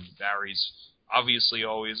back, and then Barry's obviously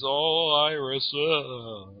always Iris,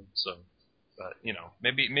 so. But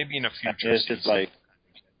maybe in a future it's season just like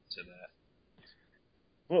to that.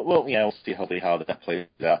 Well, yeah, we'll see how that plays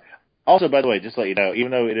out. Also, by the way, just to let you know,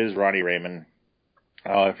 even though it is Ronnie Raymond,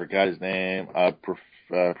 oh, I forgot his name,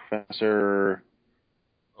 Professor.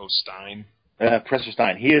 Oh, Stein. Professor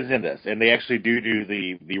Stein. He is in this, and they actually do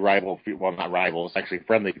the rival. Well, not rival. It's actually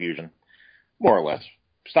friendly fusion, more or less.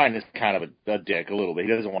 Stein is kind of a dick a little bit.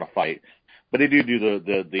 He doesn't want to fight, but they do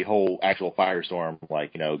the whole actual Firestorm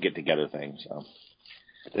get together thing. So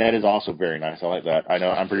that is also very nice. I like that.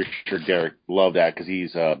 I'm pretty sure Derek loved that because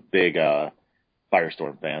he's a big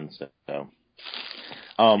Firestorm fan. So sure.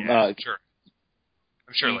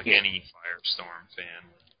 I'm sure like any Firestorm fan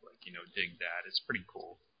would dig that. It's pretty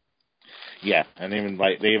cool. Yeah, and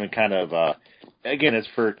they even kind of again, it's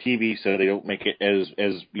for TV, so they don't make it as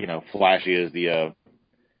flashy as the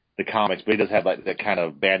comics, but he does have like that kind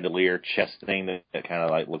of bandolier chest thing that kind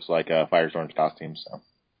of like looks like Firestorm's costume. So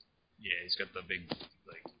yeah, he's got the big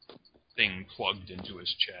thing plugged into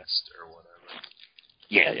his chest or whatever.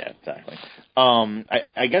 Yeah, exactly.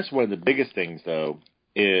 I guess one of the biggest things though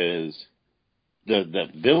is the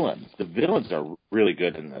villains. The villains are really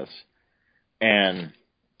good in this, and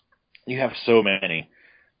you have so many.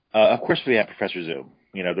 Of course, we have Professor Zoom,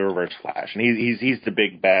 the Reverse Flash, and he's the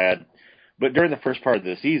big bad. But during the first part of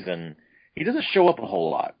the season, he doesn't show up a whole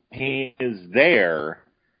lot. He is there,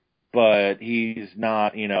 but he's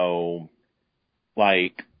not, he's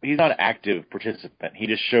not an active participant. He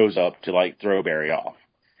just shows up to throw Barry off,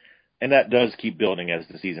 and that does keep building as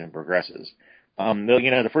the season progresses.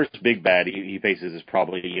 The first big bad he faces is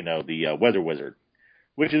probably the Weather Wizard,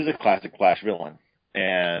 which is a classic Flash villain,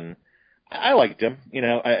 and I liked him.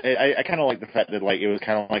 I kind of like the fact that it was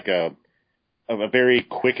kind of like a very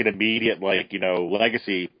quick and immediate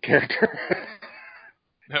legacy character.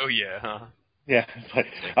 Oh yeah, huh? Yeah,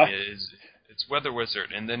 it's Weather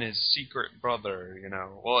Wizard, and then his secret brother.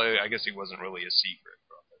 Well, I guess he wasn't really a secret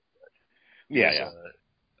brother. But yeah. A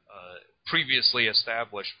previously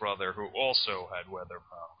established brother who also had weather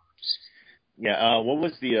powers. Yeah. What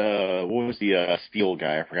was the Steel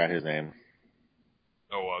guy? I forgot his name.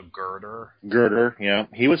 Oh, Girder. Girder. Yeah,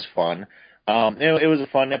 he was fun. It was a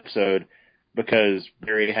fun episode because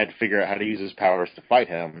Barry had to figure out how to use his powers to fight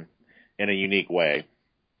him in a unique way.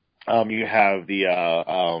 You have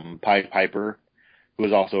the Pied Piper, who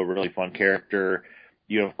is also a really fun character.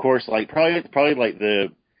 You of course probably like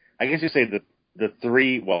I guess you say the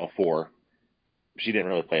four. She didn't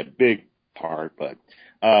really play a big part, but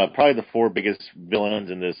probably the four biggest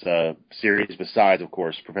villains in this series, besides of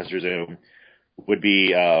course Professor Zoom, would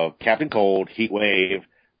be Captain Cold, Heatwave,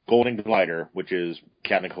 Golden Glider, which is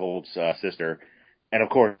Captain Cold's sister, and of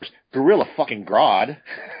course Gorilla fucking Grodd.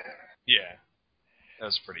 Yeah. That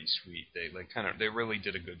was pretty sweet. They really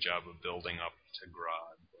did a good job of building up to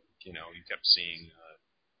Grodd. You kept seeing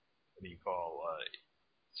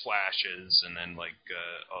flashes, and then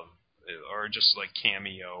or just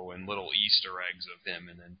cameo and little Easter eggs of him,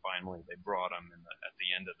 and then finally they brought him at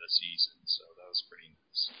the end of the season. So that was pretty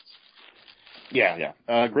nice. Yeah.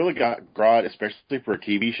 Gorilla Grodd, especially for a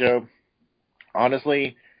TV show,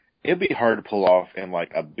 honestly, it'd be hard to pull off in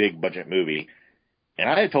a big budget movie. And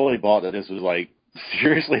I had totally bought that this was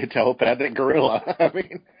seriously a telepathic gorilla. I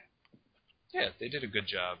mean, yeah, they did a good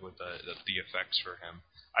job with the effects for him.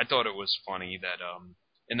 I thought it was funny that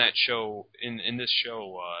in this show,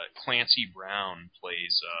 Clancy Brown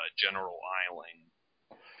plays General Eiling.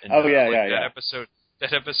 And,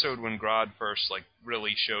 That episode when Grodd first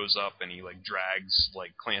really shows up and he drags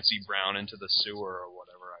Clancy Brown into the sewer or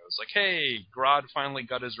whatever. I was like, hey, Grodd finally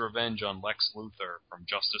got his revenge on Lex Luthor from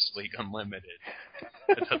Justice League Unlimited.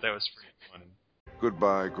 I thought that was pretty funny.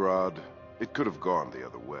 Goodbye, Grodd. It could have gone the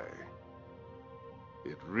other way.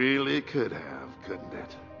 It really could have, couldn't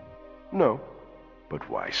it? No. But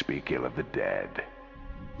why speak ill of the dead?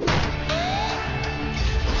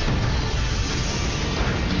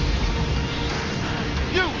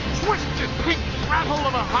 You twisted pink rattle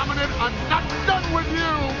of a hominid, I'm not done with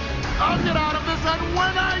you! I'll get out of this, and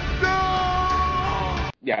when I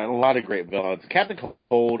do... Yeah, a lot of great villains. Captain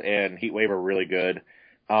Cold and Heatwave are really good.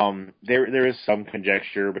 There is some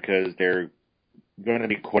conjecture because they're going to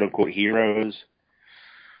be quote unquote heroes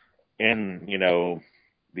in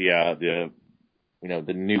the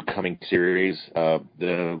new coming series,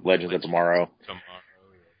 the Legends of Tomorrow.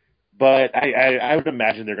 But I would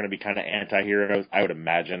imagine they're going to be kind of anti-heroes. I would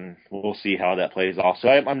imagine. We'll see how that plays off. So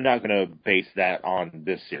I'm not going to base that on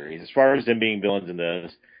this series. As far as them being villains in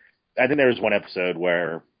this, I think there was one episode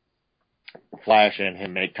where Flash and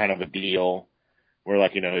him make kind of a deal where,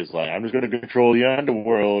 like, you know, he's like, I'm just going to control the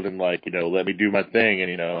underworld and, like, you know, let me do my thing and,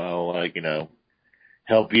 you know, I'll, like, you know,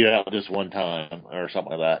 help you out this one time or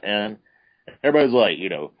something like that. And everybody's like, you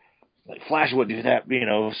know, like, Flash wouldn't do that, you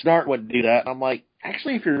know, Snart wouldn't do that. And I'm like,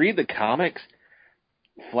 actually, if you read the comics,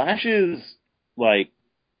 Flash's, like,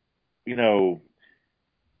 you know,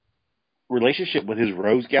 relationship with his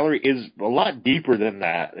Rose Gallery is a lot deeper than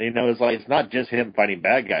that. You know, it's like, it's not just him fighting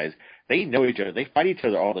bad guys. They know each other. They fight each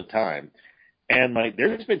other all the time. And, like,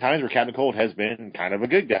 there's been times where Captain Cold has been kind of a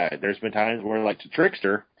good guy. There's been times where, like, the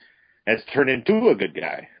Trickster has turned into a good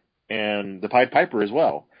guy. And the Pied Piper as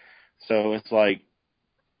well. So it's like,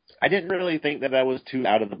 I didn't really think that was too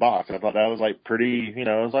out of the box. I thought that was, like, pretty, you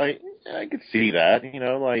know, I was like, yeah, I could see that, you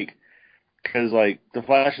know, like, because, like, the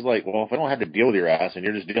Flash is like, well, if I don't have to deal with your ass and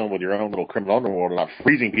you're just dealing with your own little criminal underworld and not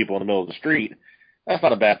freezing people in the middle of the street, that's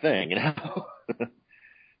not a bad thing, you know?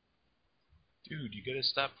 Dude, you gotta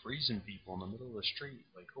stop freezing people in the middle of the street.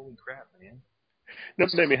 Like, holy crap, man.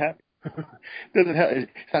 Doesn't make me happy. Doesn't help.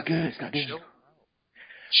 It's not good. It's not good.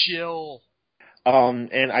 Chill.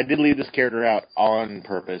 And I did leave this character out on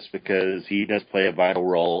purpose because he does play a vital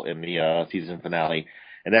role in the season finale,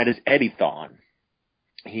 and that is Eddie Thawne.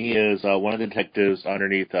 He is one of the detectives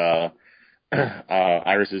underneath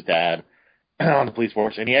Iris's dad on the police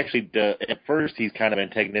force, and he actually, at first, he's kind of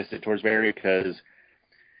antagonistic towards Barry because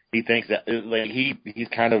he thinks that, like, he's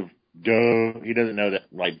kind of dumb. He doesn't know that,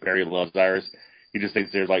 like, Barry loves Iris. He just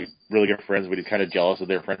thinks they're, like, really good friends, but he's kind of jealous of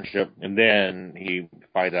their friendship. And then he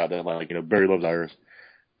finds out that, like, you know, Barry loves Iris.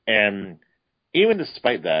 And even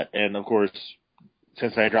despite that, and of course,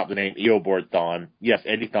 since I dropped the name Eobard Thawne, yes,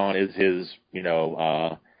 Eddie Thawne is his, you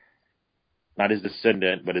know, not his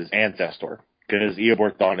descendant, but his ancestor. Because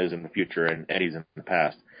Eobard Thawne is in the future and Eddie's in the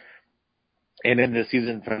past. And in the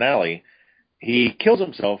season finale, he kills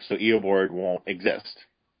himself so Eobard won't exist.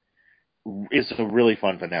 It's a really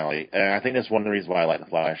fun finale, and I think that's one of the reasons why I like The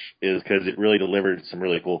Flash, is because it really delivered some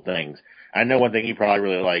really cool things. I know one thing you probably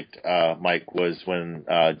really liked, Mike, was when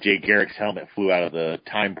Jay Garrick's helmet flew out of the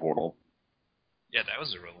time portal. Yeah, that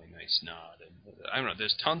was a really nice nod. And I don't know,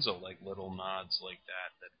 there's tons of, like, little nods like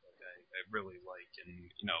that like, I really like. And,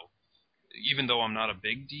 you know, even though I'm not a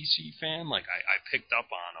big DC fan, like, I picked up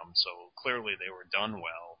on them, so clearly they were done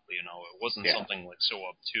well. You know, it wasn't something, like, so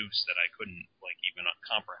obtuse that I couldn't, like, even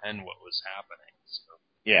comprehend what was happening. So.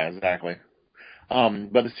 Yeah, exactly.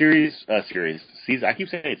 But the season, I keep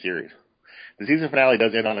saying series. The season finale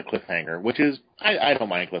does end on a cliffhanger, which is, I don't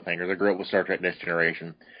mind cliffhangers. I grew up with Star Trek Next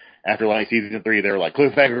Generation. After, like, season 3, they were like,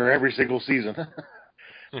 cliffhanger every single season.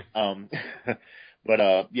 But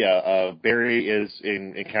Barry is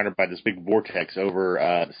encountered by this big vortex over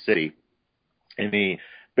the city, and he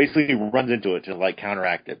basically runs into it to, like,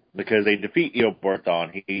 counteract it, because they defeat Eobard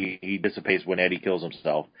Thawne. He dissipates when Eddie kills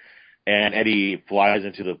himself, and Eddie flies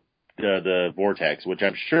into the vortex, which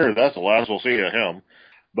I'm sure that's the last we'll see of him.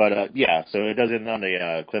 But so it does end on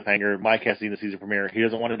a cliffhanger. Mike has seen the season premiere. He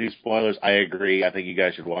doesn't want to do spoilers. I agree. I think you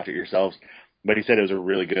guys should watch it yourselves. But he said it was a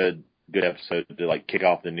really good episode to, like, kick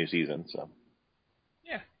off the new season. So.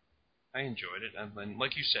 Yeah, I enjoyed it. And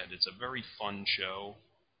like you said, it's a very fun show,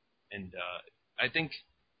 and I think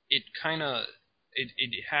it kind of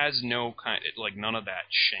it has no like none of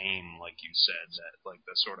that shame, like you said, that, like,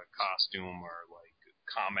 the sort of costume or, like,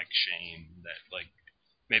 comic shame that, like,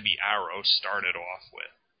 maybe Arrow started off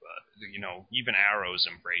with. But, you know, even Arrow's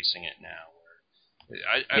embracing it now.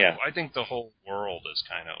 I think the whole world is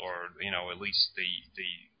kind of, or, you know, at least the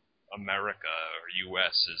America or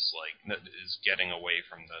U.S. is getting away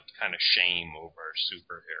from the kind of shame over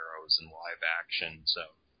superheroes in live action. So.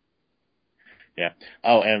 Yeah.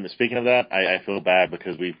 Oh, and speaking of that, I feel bad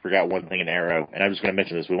because we forgot one thing in Arrow, and I'm just going to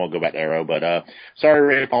mention this. We won't go back to Arrow, but sorry,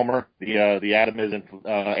 Ray Palmer. The Atom is in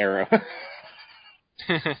Arrow.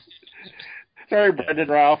 Sorry, Brendan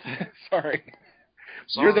Ralph. Sorry.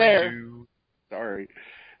 You're there. Dude. Sorry.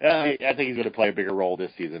 I think he's going to play a bigger role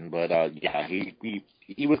this season, but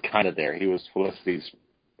he was kind of there. He was Felicity's.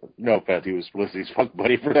 No offense, he was Felicity's fuck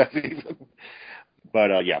buddy for that season. But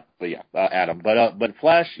Adam. But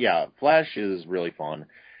Flash is really fun.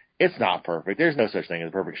 It's not perfect. There's no such thing as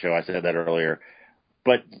a perfect show. I said that earlier.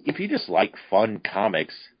 But if you just like fun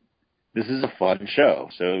comics, this is a fun show.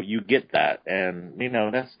 So you get that, and you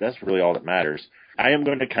know that's really all that matters. I am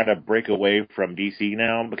going to kind of break away from DC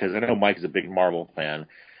now because I know Mike is a big Marvel fan.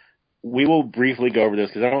 We will briefly go over this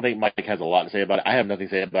because I don't think Mike has a lot to say about it. I have nothing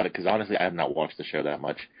to say about it because honestly, I have not watched the show that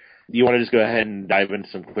much. you want to just go ahead and dive into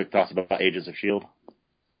some quick thoughts about Agents of S.H.I.E.L.D.?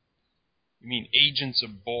 You mean Agents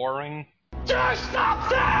of Boring? Do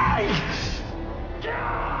something! Do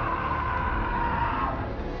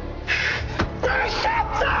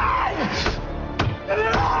something!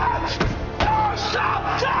 Do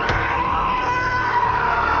something!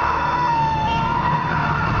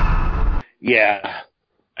 Yeah.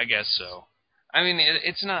 I guess so. I mean,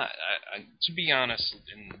 it's not, to be honest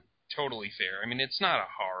and totally fair, I mean, it's not a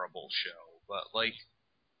horrible show, but, like,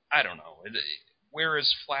 I don't know.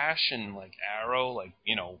 Whereas Flash and, like, Arrow, like,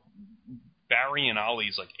 you know, Barry and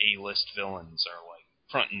Ollie's, like, A-list villains are, like,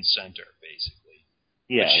 front and center, basically.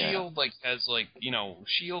 Yeah. But S.H.I.E.L.D., like, has, like, you know,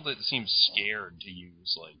 S.H.I.E.L.D. it seems scared to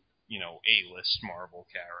use, like, you know, A-list Marvel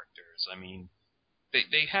characters. I mean,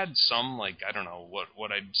 they had some, like, I don't know,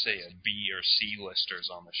 what I'd say a B or C listers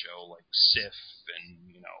on the show, like Sif and,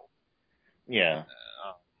 you know. Yeah.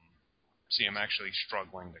 See, I'm actually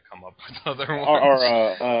struggling to come up with other ones.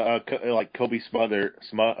 Or like Kobe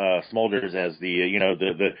Smulders as the, you know,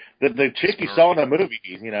 the chick you saw in the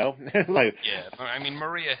movies, you know? Like, yeah, I mean,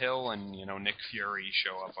 Maria Hill and, you know, Nick Fury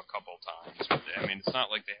show up a couple times. But, I mean, it's not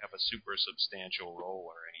like they have a super substantial role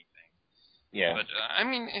or anything. yeah. But, I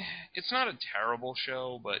mean, it's not a terrible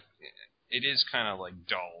show, but it is kind of, like,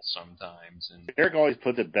 dull sometimes. And Eric always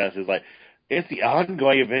puts it best, is like, it's the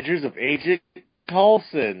ongoing adventures of Agent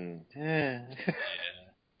Coulson.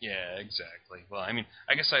 Yeah, exactly. Well, I mean,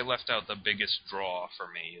 I guess I left out the biggest draw for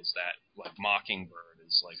me is that, like, Mockingbird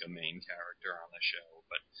is, like, a main character on the show.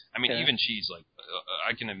 But, I mean, even she's, like,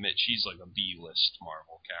 I can admit she's, like, a B-list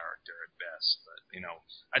Marvel character at best. But, you know,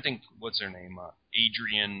 I think, what's her name?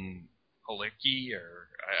 Adrienne Palicki or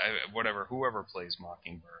whatever, whoever plays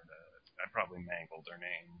Mockingbird. I probably mangled her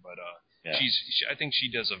name, but I think she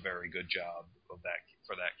does a very good job of that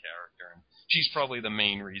for that character, and she's probably the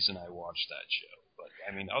main reason I watched that show. But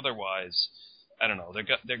I mean, otherwise, I don't know.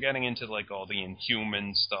 They're getting into like all the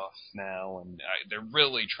Inhuman stuff now, and they're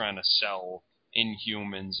really trying to sell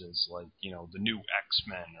Inhumans as like, you know, the new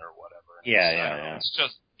X-Men or whatever. Yeah. It's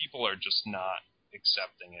just people are just not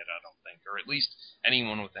accepting it, I don't think, or at least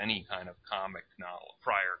anyone with any kind of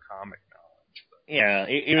prior comic knowledge. But, yeah,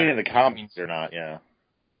 even in the comics, they're not. Yeah.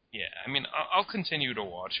 Yeah, I mean, I'll continue to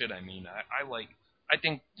watch it. I mean, I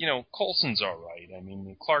think, you know, Coulson's all right. I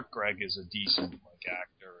mean, Clark Gregg is a decent like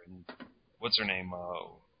actor, and what's her name,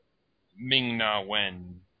 Ming-Na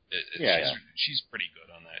Wen. She's pretty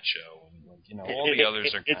good on that show, and like, you know, all the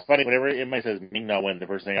others are. It's funny whenever anybody says Ming-Na Wen, the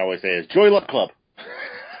first thing I always say is Joy Luck Club.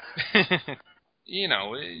 You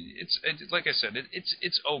know, it's like I said,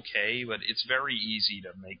 it's okay, but it's very easy to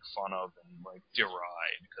make fun of and like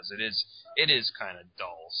deride because it is kind of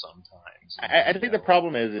dull sometimes. I think the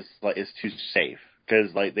problem is it's too safe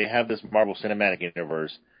because like they have this Marvel Cinematic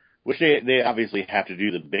Universe, which they obviously have to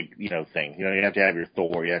do the big, you know, thing. You know, you have to have your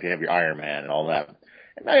Thor, you have to have your Iron Man, and all that.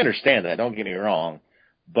 And I understand that. Don't get me wrong,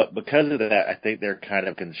 but because of that, I think they're kind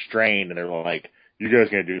of constrained, and they're like, "You guys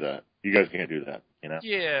can't do that. You guys can't do that." You know?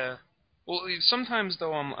 Yeah. Well, sometimes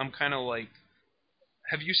though, I'm kind of like,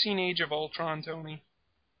 have you seen Age of Ultron, Tony?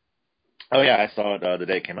 Oh yeah, I saw it the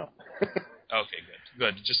day it came out. Okay,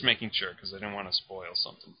 good. Just making sure because I didn't want to spoil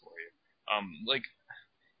something for you. Like,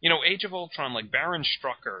 you know, Age of Ultron, like Baron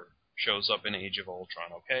Strucker shows up in Age of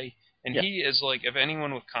Ultron, okay? And he is like, if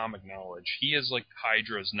anyone with comic knowledge, he is like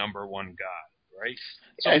Hydra's number one guy, right?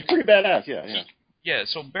 So yeah, it's pretty badass. Yeah. Yeah,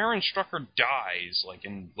 so Baron Strucker dies like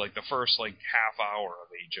in like the first like half hour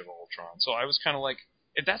of Age of Ultron. So I was kind of like,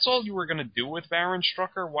 if that's all you were gonna do with Baron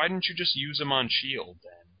Strucker, why didn't you just use him on S.H.I.E.L.D.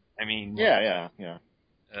 then? I mean, Yeah.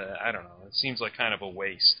 I don't know. It seems like kind of a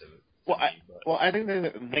waste of it. Well, I think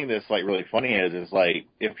the thing that's like really funny is like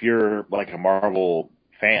if you're like a Marvel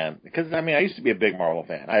fan, because I mean I used to be a big Marvel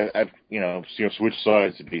fan. I've you know switched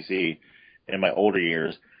sides to DC in my older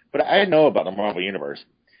years, but I know about the Marvel universe.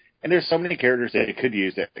 And there's so many characters that it could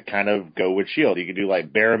use that kind of go with S.H.I.E.L.D. You could do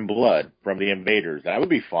like Baron Blood from the Invaders. That would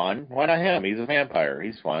be fun. Why not him? He's a vampire.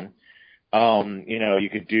 He's fun. You know,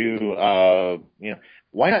 you could do, you know,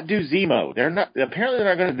 why not do Zemo? Apparently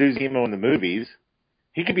they're not going to do Zemo in the movies.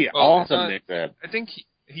 He could be awesome. Nick said. I think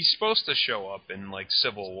he's supposed to show up in like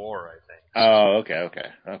Civil War, I think. Oh,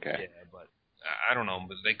 okay. Yeah, but I don't know.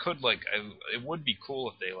 But they could like, it would be cool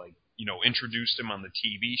if they like, you know, introduced him on the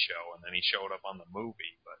TV show and then he showed up on the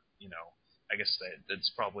movie. But you know, I guess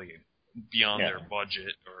that's probably beyond their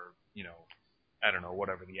budget, or you know, I don't know,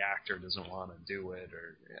 whatever the actor doesn't want to do it,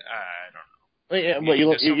 or I don't know. Yeah, but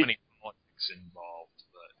there's so many politics involved.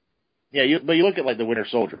 But you look at like the Winter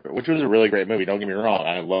Soldier, which was a really great movie. Don't get me wrong,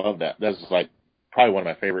 I love that. That's like probably one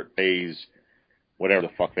of my favorite phase, whatever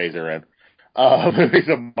the fuck phase they're in, movies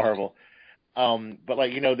of Marvel. But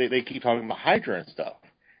like, they keep talking about Hydra and stuff.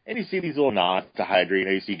 And you see these little nods to Hydra,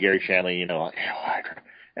 you see Gary Shanley, like, Hydra.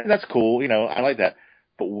 And that's cool, I like that.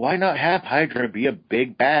 But why not have Hydra be a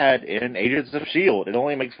big bad in Agents of S.H.I.E.L.D.? It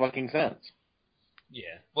only makes fucking sense.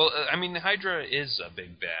 Yeah. Well, Hydra is a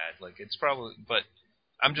big bad. Like, it's probably, but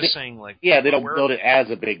I'm just saying, like... Yeah, they don't build it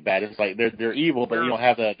as a big bad. It's like, they're evil, but you don't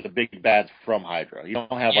have the big bads from Hydra. You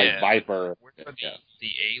don't have, like, Viper. Where are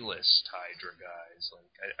the A-list Hydra guys? Like,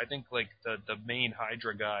 I think, like, the main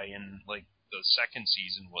Hydra guy in, like, the second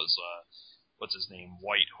season was, what's his name?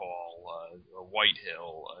 Whitehall, or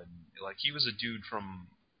Whitehill. Like, he was a dude from,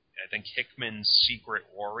 I think, Hickman's Secret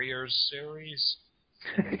Warriors series.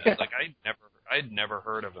 And, like, I'd never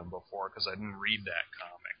heard of him before because I didn't read that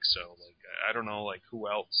comic. So, like, I don't know, like, who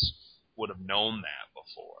else would have known that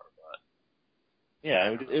before. But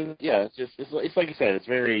yeah, it's like you said, it's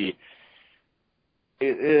very. I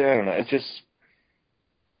don't know. It's just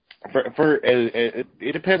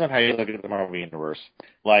it depends on how you look at the Marvel universe.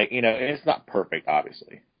 Like, it's not perfect,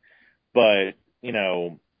 obviously, but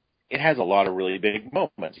it has a lot of really big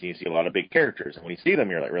moments. You see a lot of big characters, and when you see them,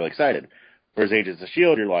 you're like really excited. Whereas Agents of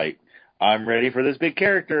S.H.I.E.L.D., you're like, I'm ready for this big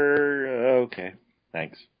character. Okay,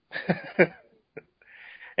 thanks.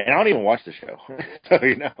 And I don't even watch the show, so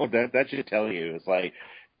that should tell you. It's like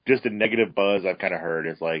just a negative buzz I've kind of heard.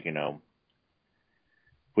 It's like,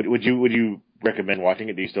 would you recommend watching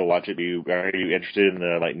it? Do you still watch it? Are you interested in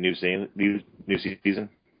the like new season?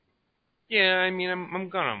 Yeah, I'm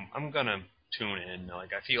gonna tune in.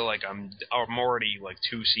 Like, I feel like I'm already like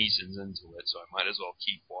 2 seasons into it, so I might as well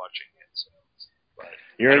keep watching it. So, but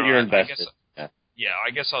you're invested. I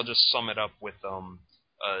guess I'll just sum it up with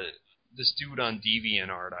this dude on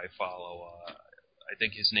DeviantArt I follow. I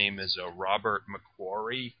think his name is Robert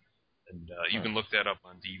McQuarrie, and you can look that up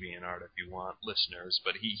on DeviantArt if you want, listeners.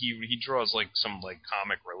 But he draws like some like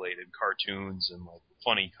comic related cartoons and like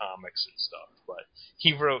funny comics and stuff. But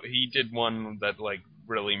he did one that like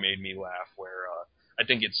really made me laugh, where I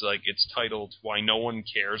think it's titled "Why No One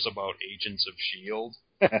Cares About Agents of S.H.I.E.L.D."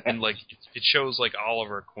 And like it shows like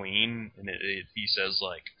Oliver Queen, and he says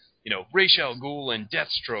like, Ra's al Ghul and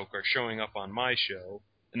Deathstroke are showing up on my show,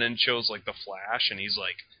 and then it shows like the Flash, and he's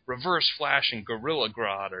like, Reverse Flash and Gorilla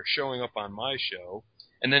Grodd are showing up on my show,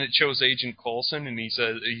 and then it shows Agent Coulson, and he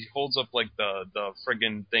holds up like the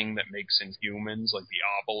friggin' thing that makes Inhumans, like the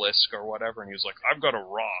obelisk or whatever, and he was like, I've got a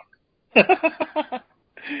rock.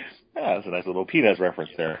 That's a nice little Peanuts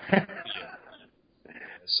reference there.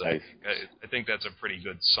 So nice. I think that's a pretty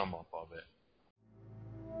good sum up of it.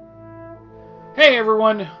 Hey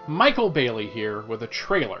everyone, Michael Bailey here with a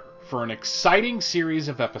trailer for an exciting series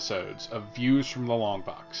of episodes of Views from the Long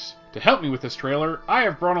Box. To help me with this trailer, I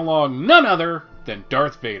have brought along none other than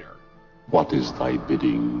Darth Vader. What is thy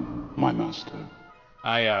bidding, my master?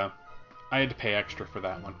 I had to pay extra for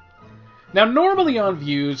that one. Now, normally on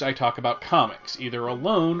Views, I talk about comics, either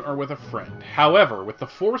alone or with a friend. However, with The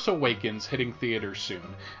Force Awakens hitting theaters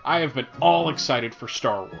soon, I have been all excited for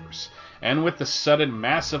Star Wars. And with the sudden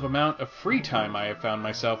massive amount of free time I have found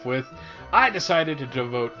myself with, I decided to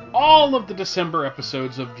devote all of the December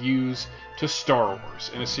episodes of Views to Star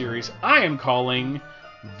Wars in a series I am calling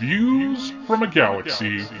Views from a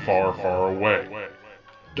Galaxy Far, Far Away.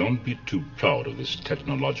 Don't be too proud of this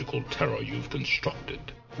technological terror you've constructed.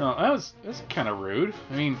 Oh, that was kind of rude.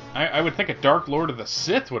 I would think a Dark Lord of the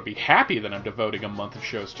Sith would be happy that I'm devoting a month of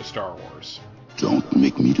shows to Star Wars. Don't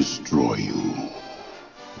make me destroy you.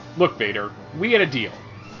 Look, Vader, we had a deal.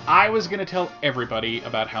 I was going to tell everybody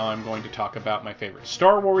about how I'm going to talk about my favorite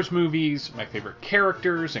Star Wars movies, my favorite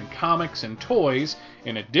characters and comics and toys,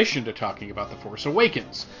 in addition to talking about The Force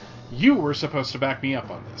Awakens. You were supposed to back me up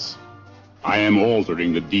on this. I am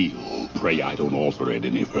altering the deal. Pray I don't alter it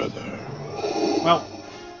any further. Well,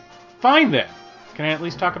 fine then. Can I at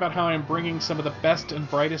least talk about how I'm bringing some of the best and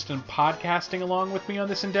brightest in podcasting along with me on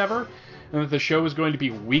this endeavor? And that the show is going to be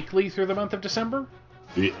weekly through the month of December?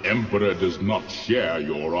 The Emperor does not share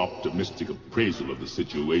your optimistic appraisal of the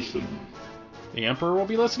situation. The Emperor will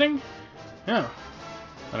be listening? Oh.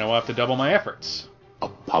 Then I will have to double my efforts.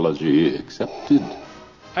 Apology accepted.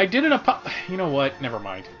 I did You know what? Never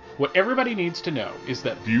mind. What everybody needs to know is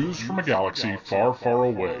that Views from a Galaxy Far, Far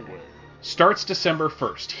Away starts December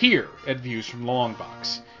 1st here at Views from the Long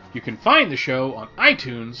Box. You can find the show on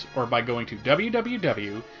iTunes or by going to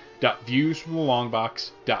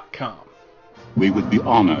www.viewsfromthelongbox.com. We would be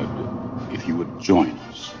honored if you would join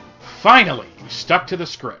us. Finally, you stuck to the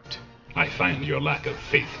script. I find your lack of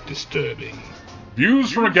faith disturbing.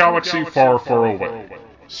 Views from a Galaxy Far, Far Away.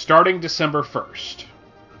 Starting December 1st.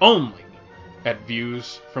 Only at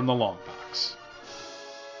Views from the Long Box.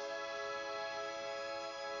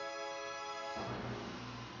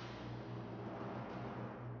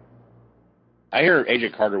 I hear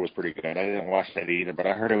Agent Carter was pretty good. I didn't watch that either, but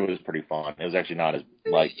I heard it was pretty fun. It was actually not as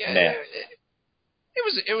meh.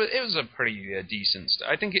 It was a pretty decent.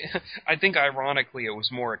 I think ironically it was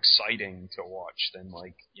more exciting to watch than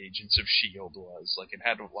like Agents of Shield was. Like it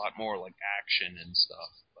had a lot more like action and stuff.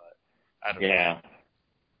 But I don't know. Yeah.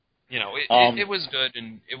 You know, it was good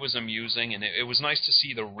and it was amusing and it was nice to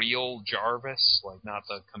see the real Jarvis, like not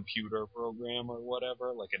the computer program or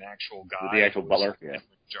whatever, like an actual guy. The actual butler, yeah.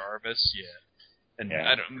 Jarvis, yeah. And yeah.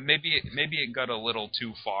 I don't, maybe it got a little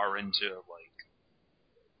too far into like,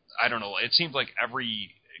 I don't know. It seemed like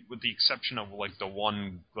with the exception of like the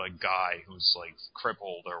one like guy who's like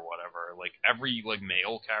crippled or whatever, like every like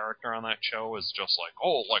male character on that show is just like,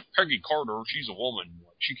 oh, like Peggy Carter, she's a woman,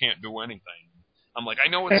 like she can't do anything. I'm like, I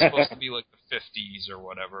know it's supposed to be like the 50s or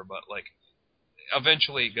whatever, but like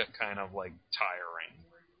eventually it got kind of like tiring.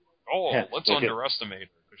 Oh, let's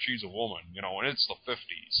underestimate her because she's a woman, you know, and it's the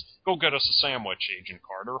 50s. Go get us a sandwich, Agent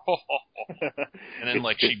Carter. And then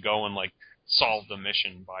like she'd go and like solve the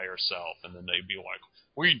mission by herself, and then they'd be like,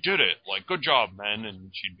 we did it, like good job, men,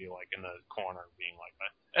 and she'd be like in the corner being like,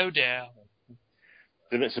 oh dear.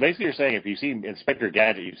 So basically you're saying if you've seen Inspector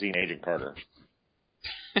Gadget, you've seen Agent Carter.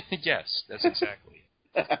 Yes, that's exactly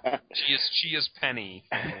it. She is Penny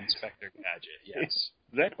from Inspector Gadget, yes.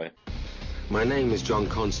 Exactly. My name is John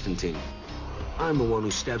Constantine. I'm the one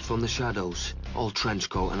who steps from the shadows, all trench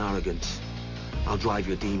coat and arrogance. I'll drive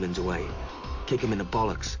your demons away, kick them in the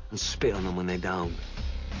bollocks, and spit on them when they're down,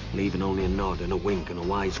 leaving only a nod and a wink and a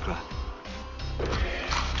wisecrack.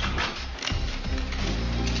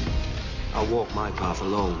 I'll walk my path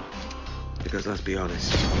alone, because let's be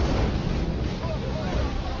honest,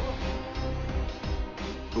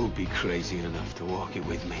 who'd be crazy enough to walk it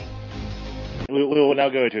with me? We will now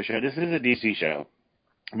go into a show. This is a DC show,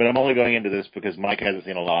 but I'm only going into this because Mike hasn't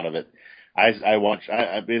seen a lot of it.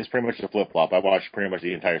 It's pretty much a flip-flop. I watched pretty much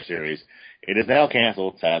the entire series. It is now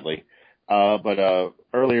canceled, sadly. But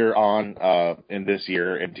earlier on in this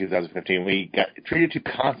year, in 2015, we got treated to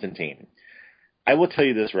Constantine. I will tell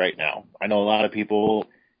you this right now. I know a lot of people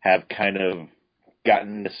have kind of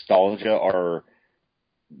gotten nostalgia or,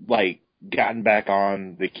 like, gotten back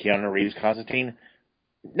on the Keanu Reeves Constantine.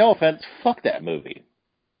 No offense, fuck that movie.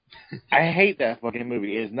 I hate that fucking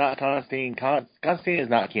movie. It is not Constantine. Constantine is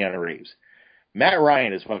not Keanu Reeves. Matt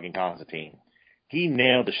Ryan is fucking Constantine. He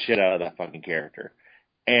nailed the shit out of that fucking character.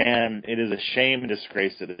 And it is a shame and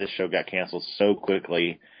disgrace that this show got canceled so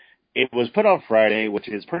quickly. It was put on Friday, which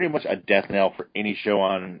is pretty much a death knell for any show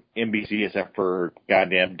on NBC except for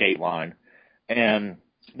goddamn Dateline. And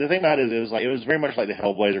the thing about it is, it was very much like the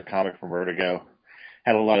Hellblazer comic from Vertigo.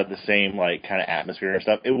 Had a lot of the same, like, kind of atmosphere and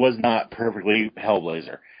stuff. It was not perfectly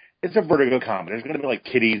Hellblazer. It's a Vertigo comic. There's going to be, like,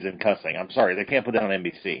 titties and cussing. I'm sorry, they can't put that on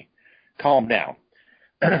NBC. Calm down.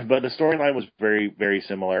 But the storyline was very, very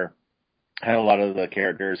similar. Had a lot of the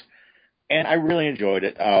characters. And I really enjoyed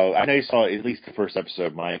it. I know you saw at least the first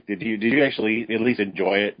episode, Mike. Did you actually at least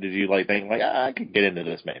enjoy it? Did you, like, think, like, I could get into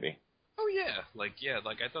this, maybe? Oh, yeah. Like,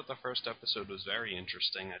 I thought the first episode was very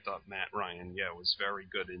interesting. I thought Matt Ryan, was very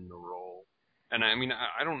good in the role. And I mean,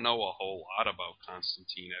 I don't know a whole lot about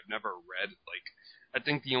Constantine. I've never read, I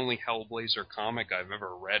think the only Hellblazer comic I've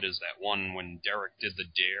ever read is that one when Derek did the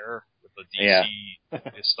Dare with the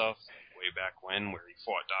DC stuff way back when, where he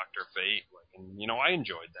fought Dr. Fate. And I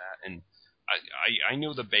enjoyed that. And I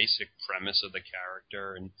knew the basic premise of the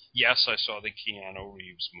character. And yes, I saw the Keanu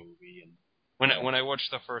Reeves movie. And when I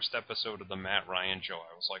watched the first episode of the Matt Ryan show,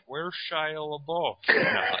 I was like, where's Shia LaBeouf?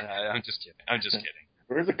 No, I'm just kidding.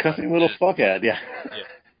 Where's the cussing little fuck at? Yeah.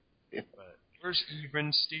 But where's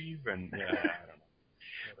Steve? And I don't know.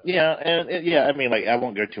 Yeah, and I mean, I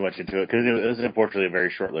won't go too much into it because it was unfortunately a very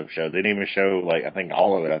short-lived show. They didn't even show, I think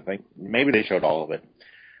all of it. I think maybe they showed all of it.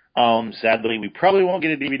 Sadly, we probably won't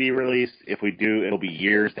get a DVD release. If we do, it'll be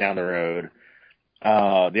years down the road.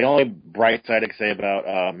 The only bright side I can say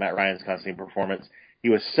about Matt Ryan's Constantine performance, he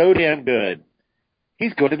was so damn good.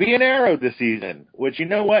 He's going to be an Arrow this season, which, you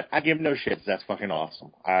know what? I give him no shits. That's fucking awesome.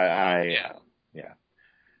 Yeah.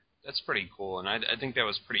 That's pretty cool, and I think that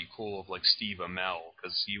was pretty cool of, Steve Amell,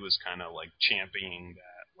 because he was kind of, championing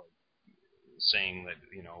that, saying that,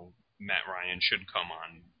 Matt Ryan should come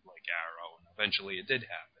on, Arrow, and eventually it did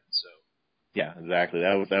happen, so. Yeah, exactly.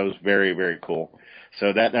 That was very, very cool.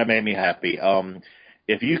 So that made me happy.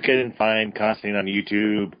 If you can find Constantine on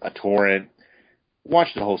YouTube, a torrent,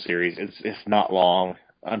 watch the whole series. It's not long,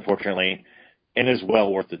 unfortunately, and it's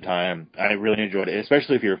well worth the time. I really enjoyed it,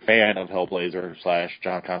 especially if you're a fan of Hellblazer /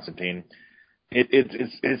 John Constantine.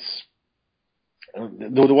 It's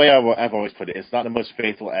the way I've always put it. It's not the most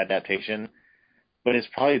faithful adaptation, but it's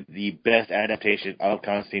probably the best adaptation of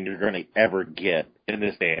Constantine you're going to ever get in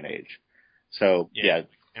this day and age. So, yeah.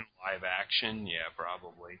 In live action, yeah,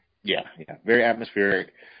 probably. Yeah. Very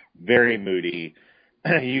atmospheric, very moody.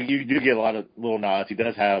 You do get a lot of little nods. He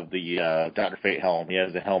does have the Dr. Fate helm. He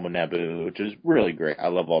has the helm of Naboo, which is really great. I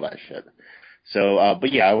love all that shit. So,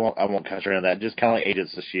 but yeah, I won't cut around that. Just kind of like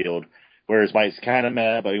Agents of S.H.I.E.L.D., whereas Mike's kind of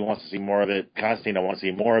mad, but he wants to see more of it. Constantine, I want to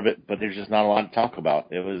see more of it, but there's just not a lot to talk about.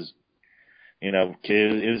 It was,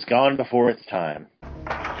 it was gone before its time.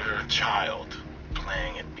 You're a child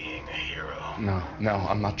playing at being a hero. No,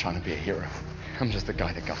 I'm not trying to be a hero. I'm just a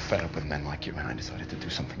guy that got fed up with men like you, and I decided to do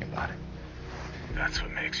something about it. That's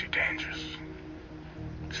what makes you dangerous.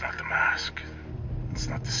 It's not the mask. It's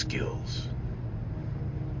not the skills.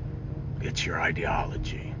 It's your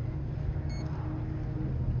ideology.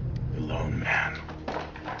 The lone man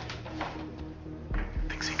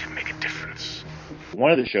thinks he can make a difference.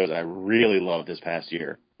 One of the shows I really loved this past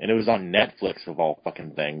year, and it was on Netflix of all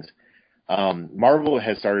fucking things. Marvel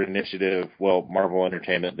has started an initiative, Marvel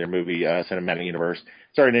Entertainment, their movie cinematic universe,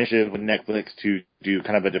 started an initiative with Netflix to do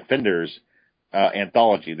kind of a Defenders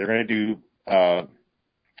anthology. They're going to do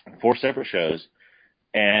 4 separate shows,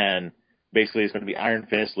 and basically it's going to be Iron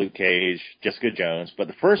Fist, Luke Cage, Jessica Jones, but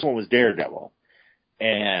the first one was Daredevil,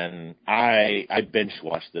 and I binge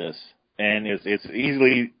watched this, and it's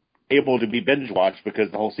easily able to be binge watched because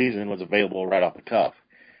the whole season was available right off the cuff.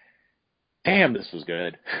 Damn, this was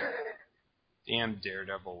good. Damn,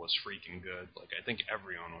 Daredevil was freaking good. Like, I think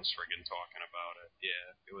everyone was freaking talking about it.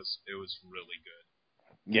 Yeah, it was really good.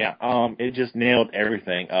 Yeah, it just nailed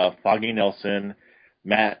everything. Foggy Nelson,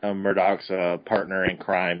 Matt Murdock's partner in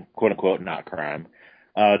crime, quote unquote, not crime.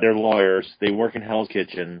 They're lawyers. They work in Hell's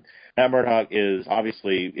Kitchen. Matt Murdock is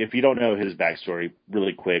obviously, if you don't know his backstory,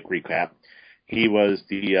 really quick recap, he was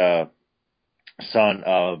the son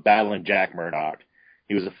of Battling Jack Murdock.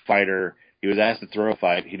 He was a fighter. He was asked to throw a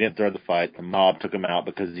fight. He didn't throw the fight. The mob took him out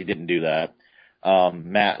because he didn't do that.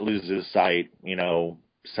 Matt loses his sight,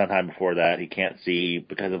 sometime before that. He can't see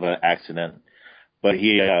because of an accident. But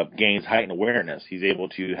he gains heightened awareness. He's able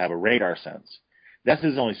to have a radar sense. That's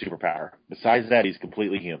his only superpower. Besides that, he's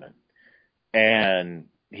completely human. And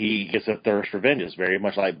he gets a thirst for vengeance, very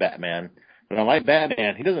much like Batman. But unlike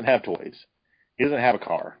Batman, he doesn't have toys. He doesn't have a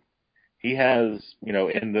car. He has,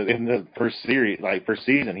 in the first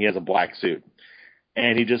season, he has a black suit.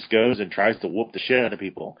 And he just goes and tries to whoop the shit out of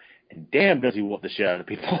people. And damn, does he whoop the shit out of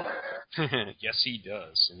people. Yes, he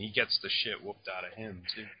does. And he gets the shit whooped out of him,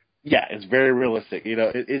 too. Yeah, it's very realistic.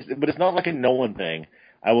 But it's not like a Nolan thing.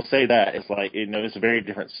 I will say that. It's like, it's a very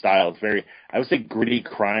different style. It's very, I would say, gritty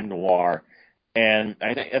crime noir. And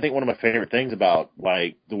I think one of my favorite things about,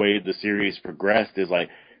 like, the way the series progressed is, like,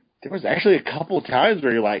 there was actually a couple of times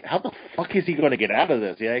where you're like, how the fuck is he going to get out of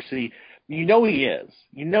this? He actually, he is.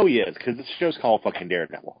 Because this show's called fucking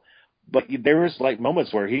Daredevil. But there was, like,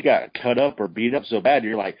 moments where he got cut up or beat up so bad,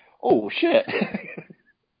 you're like, oh, shit.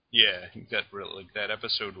 Yeah, that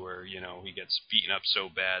episode where, he gets beaten up so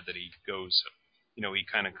bad that he goes, he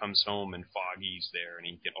kind of comes home and Foggy's there, and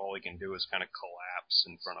all he can do is kind of collapse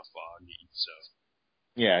in front of Foggy, so.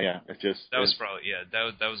 Yeah, it's just... That was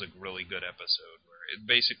a really good episode, where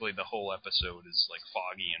basically the whole episode is, like,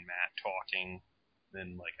 Foggy and Matt talking,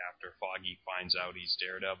 then, like, after Foggy finds out he's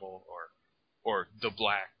Daredevil, or the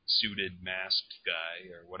black-suited masked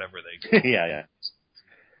guy, or whatever they call him. Yeah.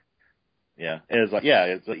 Yeah,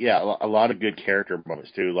 it's a lot of good character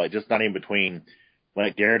moments too. Like just not even between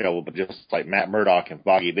like Daredevil, but just like Matt Murdock and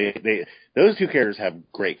Foggy. They those two characters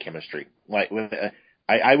have great chemistry. Like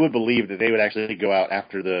I would believe that they would actually go out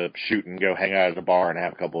after the shoot and go hang out at a bar and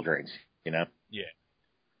have a couple of drinks. Yeah,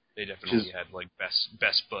 they definitely had like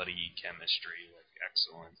best buddy chemistry, like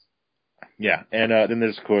excellent. Yeah, and then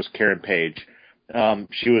there's of course Karen Page.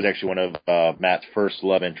 She was actually one of Matt's first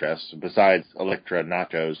love interests besides Elektra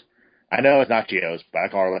Nachos. I know it's Nachos, but I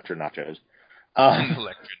call her Electra Nachos.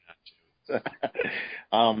 Electra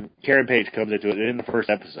Nachos. Karen Page comes into it in the first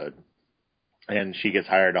episode, and she gets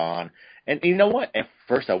hired on. And you know what? At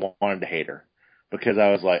first, I wanted to hate her because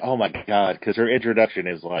I was like, "Oh my god!" Because her introduction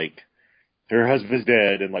is like, her husband's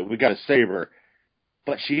dead, and like we got to save her.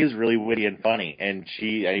 But she is really witty and funny, and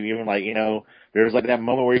even like there's like that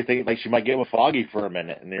moment where you think like she might get with Foggy for a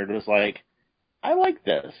minute, and they're just like, I like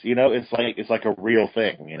this, it's like a real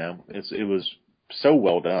thing, it was so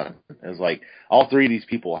well done. It's like all three of these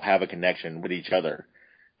people have a connection with each other.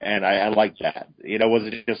 And I like that.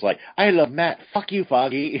 Was it just like, I love Matt, fuck you,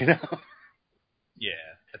 Foggy, Yeah,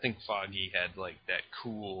 I think Foggy had like that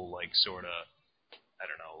cool, like sort of, I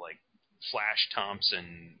don't know, like Flash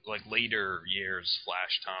Thompson, like later years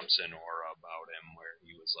Flash Thompson aura about him, where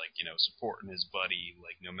he was like, supporting his buddy,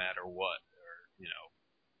 like no matter what, or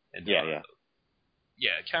and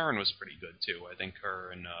yeah, Karen was pretty good too. I think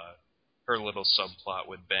her and her little subplot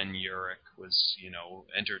with Ben Urich was,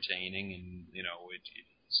 entertaining, and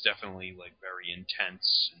it's definitely like very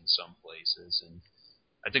intense in some places. And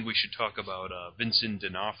I think we should talk about Vincent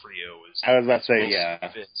D'Onofrio as I was about to say, Wilson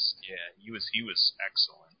yeah. Fisk. Yeah, he was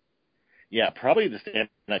excellent. Yeah, probably the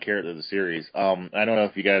standout character of the series. I don't know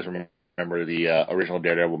if you guys remember the original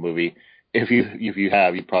Daredevil movie. If you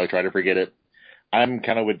have, you probably try to forget it. I'm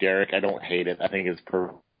kind of with Derek. I don't hate it. I think it's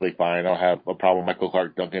perfectly fine. I don't have a problem with Michael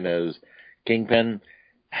Clark Duncan as Kingpin.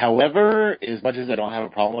 However, as much as I don't have a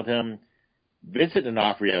problem with him, Vincent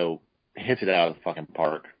D'Onofrio hits it out of the fucking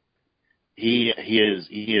park. He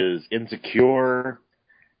is insecure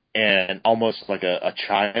and almost like a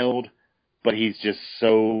child, but he's just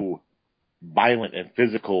so violent and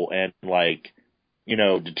physical and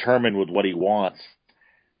determined with what he wants.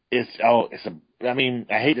 I mean,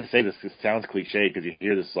 I hate to say this, it sounds cliche because you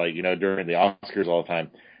hear this during the Oscars all the time.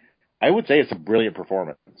 I would say it's a brilliant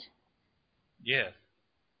performance. Yeah.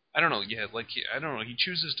 I don't know, I don't know, he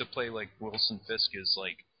chooses to play like Wilson Fisk is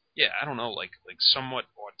I don't know, like somewhat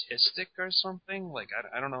autistic or something,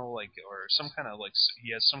 I don't know, or some kind of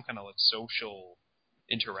he has some kind of social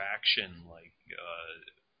interaction, what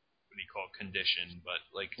do you call it, condition, but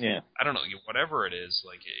I don't know, whatever it is,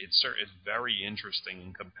 it's very interesting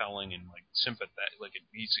and compelling and sympathetic,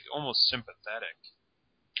 he's almost sympathetic.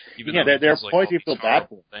 Even though there are points you feel bad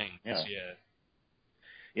for. Things.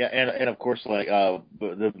 Yeah, and of course,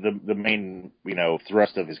 the main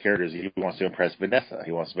thrust of his character is he wants to impress Vanessa.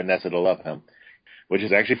 He wants Vanessa to love him, which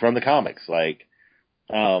is actually from the comics.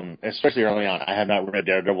 Especially early on, I have not read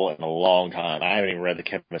Daredevil in a long time. I haven't even read the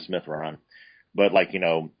Kevin Smith run, but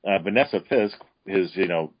Vanessa Fisk is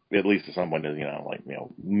at least to someone is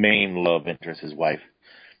main love interest, his wife,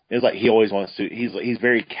 is he always wants to. He's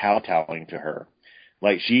very kowtowing to her.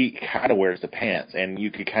 She kind of wears the pants, and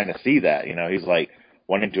you could kind of see that. He's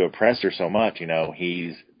wanting to oppress her so much,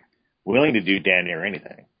 he's willing to do damn near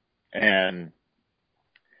anything. And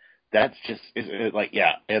that's just, and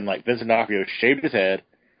Vincent D'Onofrio shaved his head,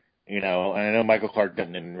 and I know Michael Clark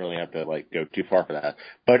didn't really have to, go too far for that,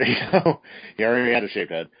 but, he already had a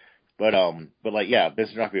shaved head. But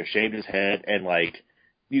Vincent D'Onofrio shaved his head, and,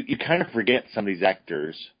 you kind of forget some of these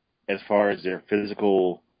actors as far as their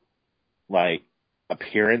physical,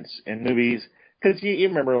 appearance in movies. Because you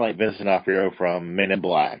remember, Vincent D'Onofrio from Men in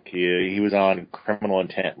Black. He was on Criminal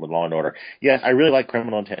Intent with Law and Order. Yes, I really like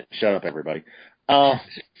Criminal Intent. Shut up, everybody. But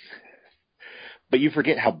you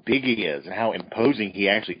forget how big he is and how imposing he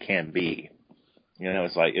actually can be.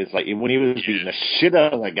 It's like when he was beating the shit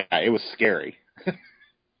out of that guy, it was scary.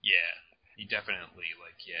 Yeah, he definitely,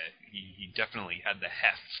 he definitely had the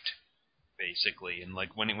heft, basically. And,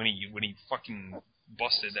 when he fucking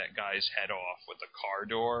busted that guy's head off with the car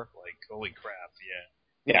door, holy crap,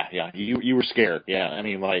 yeah. Yeah, you were scared. Yeah, I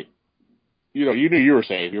mean, you knew you were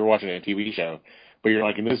safe. You were watching a TV show, but you're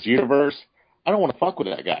in this universe, I don't want to fuck with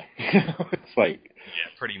that guy. It's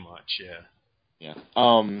yeah, pretty much, yeah.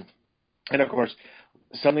 And of course,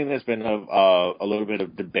 something that's been a little bit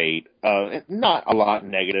of debate, not a lot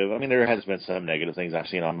negative. I mean, there has been some negative things I've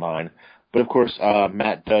seen online, but of course,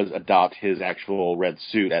 Matt does adopt his actual red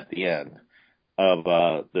suit at the end of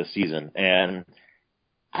the season, and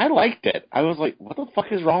I liked it. I was like, what the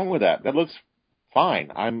fuck is wrong with that? That looks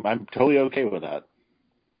fine. I'm totally okay with that.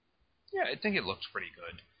 Yeah, I think it looks pretty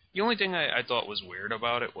good. The only thing I thought was weird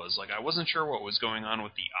about it was I wasn't sure what was going on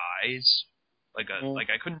with the eyes.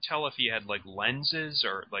 I couldn't tell if he had lenses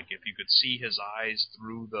or if you could see his eyes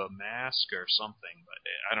through the mask or something, but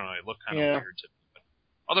I don't know, it looked kind of weird to me. But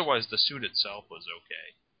otherwise the suit itself was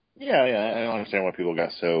okay. Yeah, I don't understand why people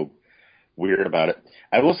got so weird about it.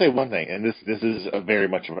 I will say one thing, and this is a very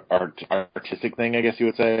much of an artistic thing, I guess you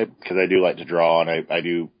would say, because I do like to draw, and I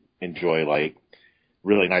do enjoy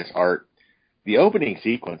really nice art. The opening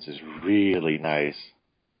sequence is really nice.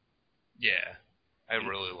 Yeah, I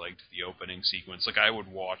really liked the opening sequence. I would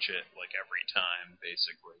watch it every time,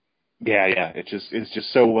 basically. Yeah, it's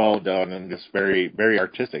just so well done and just very, very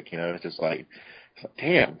artistic. It's just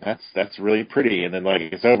damn, that's really pretty. And then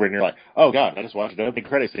it's over, and you're like, oh god, I just watched the opening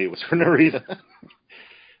credits sequence for no reason.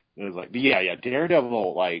 It was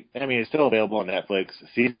Daredevil. I mean, it's still available on Netflix.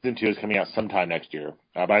 Season 2 is coming out sometime next year.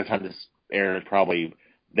 By the time this airs, probably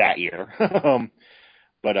that year.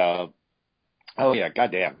 But oh yeah,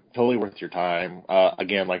 goddamn, totally worth your time.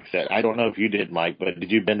 Again, like I said, I don't know if you did, Mike, but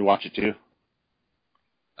did you binge watch it too?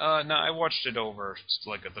 No, I watched it over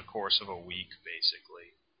the course of a week,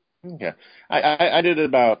 basically. Okay. I did it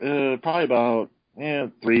about, probably about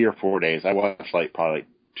 3 or 4 days. I watched like probably like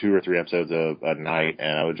 2 or 3 episodes a night,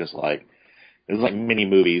 and I was just like, it was like mini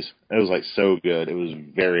movies. It was like so good. It was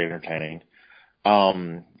very entertaining.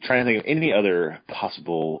 Trying to think of any other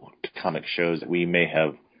possible comic shows that we may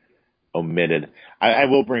have omitted. I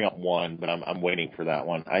will bring up one, but I'm waiting for that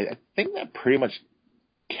one. I think that pretty much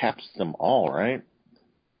caps them all, right?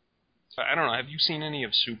 I don't know. Have you seen any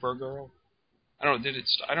of Supergirl? I don't.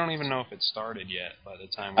 I don't even know if it started yet. By the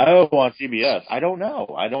time. On CBS. I don't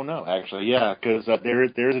know actually. Yeah, because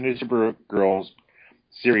there's a new Supergirl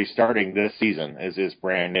series starting this season. Is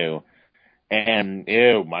brand new. And,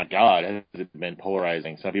 oh my God, has it been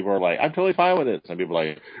polarizing. Some people are like, I'm totally fine with it. Some people are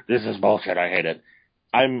like, this is bullshit, I hate it.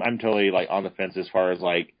 I'm totally like on the fence as far as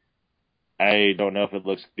like, I don't know if it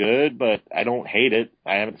looks good, but I don't hate it.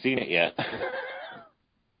 I haven't seen it yet.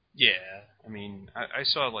 Yeah, I mean, I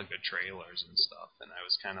saw like the trailers and stuff, and I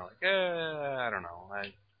was kind of like, I don't know.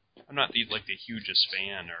 I'm not the hugest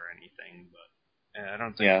fan or anything, but I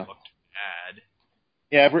don't think it looked bad.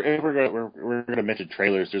 Yeah, if we're gonna mention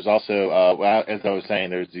trailers, there's also as I was saying,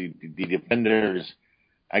 there's the Defenders,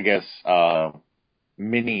 I guess,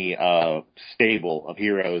 mini stable of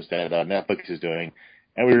heroes that Netflix is doing,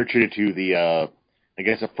 and we were treated to the I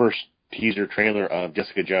guess the first teaser trailer of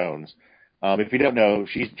Jessica Jones. If you don't know,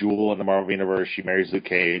 she's Jewel in the Marvel Universe. She marries Luke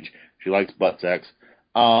Cage. She likes butt sex.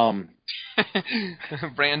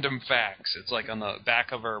 Random facts. It's like on the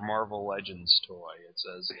back of her Marvel Legends toy. It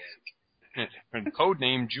says like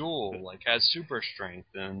codename Jewel, like has super strength,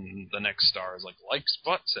 and the next star is like likes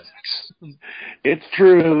butt sex. It's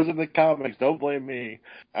true. It was in the comics. Don't blame me.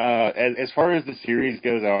 As far as the series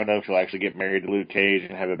goes, I don't know if she'll actually get married to Luke Cage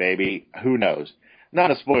and have a baby. Who knows? Not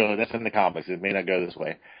a spoiler. That's in the comics. It may not go this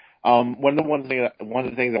way. One of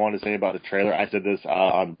the things I wanted to say about the trailer, I said this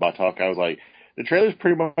on Bot Talk. I was like, the trailer's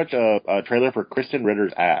pretty much a trailer for Kristen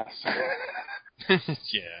Ritter's ass.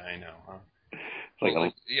 Yeah, I know. Huh?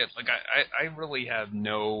 I really have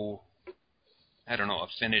no, I don't know,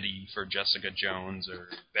 affinity for Jessica Jones or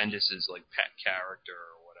Bendis's like pet character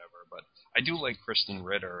or whatever, but I do like Kristen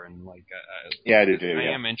Ritter, and like I do too.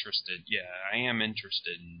 I am interested. Yeah, I am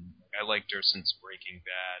interested. I liked her since Breaking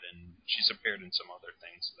Bad, and she's appeared in some other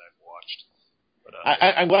things that I've watched. But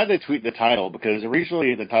I'm glad they tweeted the title, because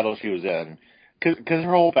originally the title she was in, because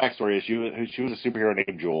her whole backstory is she was a superhero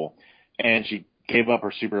named Jewel, and she gave up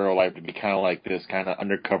her superhero life to be kind of like this kind of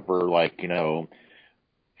undercover, like,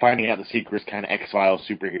 finding out the secrets kind of X-Files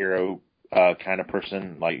superhero kind of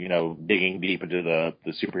person, like, digging deep into the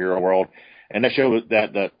superhero world. And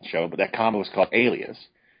that comic was called Alias.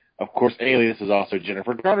 Of course, Alias is also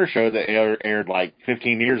Jennifer Garner's show that aired like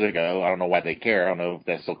 15 years ago. I don't know why they care. I don't know if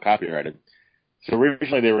that's still copyrighted. So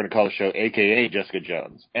originally they were going to call the show AKA Jessica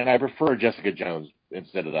Jones. And I prefer Jessica Jones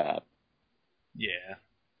instead of that. Yeah.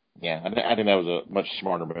 Yeah, I think that was a much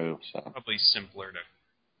smarter move. So probably simpler to,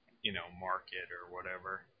 market or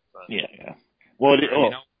whatever. But yeah. Well,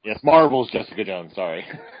 yes, Marvel's Jessica Jones. Sorry.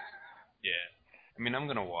 Yeah, I mean, I'm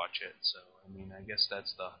gonna watch it, so I mean, I guess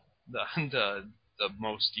that's the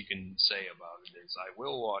most you can say about it is I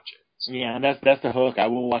will watch it. So. Yeah, and that's the hook. I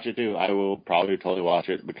will watch it too. I will probably totally watch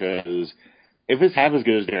it, because if it's half as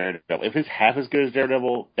good as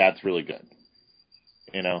Daredevil, that's really good.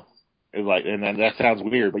 It's like, and then that sounds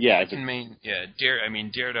weird, but yeah, it's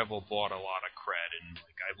Daredevil bought a lot of cred, and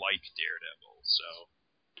like I like Daredevil, so.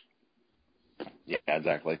 Yeah,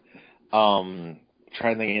 exactly. Trying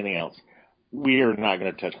to think of anything else. We are not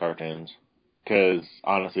going to touch cartoons, because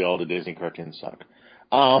honestly, all the Disney cartoons suck.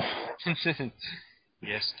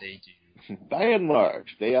 Yes, they do. By and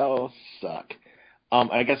large, they all suck.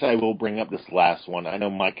 I guess I will bring up this last one. I know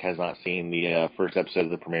Mike has not seen the first episode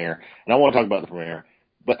of the premiere, and I want to talk about the premiere,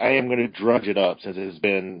 but I am going to drudge it up since it has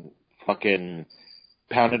been fucking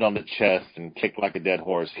pounded on the chest and kicked like a dead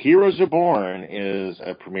horse. Heroes Are Born is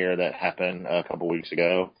a premiere that happened a couple weeks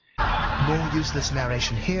ago. More useless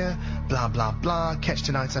narration here, blah blah blah, catch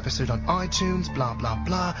tonight's episode on iTunes, blah blah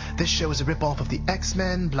blah, this show is a rip-off of the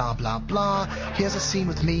X-Men, blah blah blah, here's a scene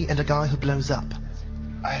with me and a guy who blows up.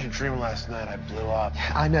 I had a dream last night, I blew up.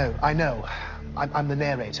 I know. I'm the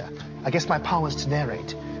narrator. I guess my power is to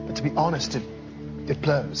narrate, but to be honest, it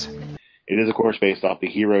blows. It is, of course, based off the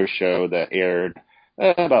Heroes show that aired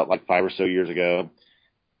about like 5 or so years ago.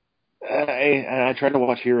 I tried to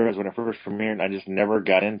watch Heroes when it first premiered, and I just never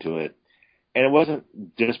got into it. And it wasn't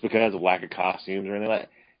just because of lack of costumes or anything like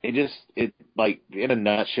that. It like, in a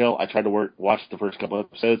nutshell, I tried to watch the first couple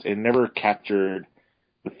episodes, and never captured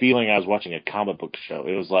the feeling I was watching a comic book show.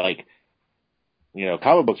 It was like,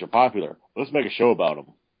 comic books are popular. Let's make a show about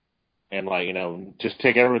them. And like, just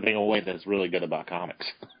take everything away that's really good about comics.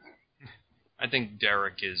 I think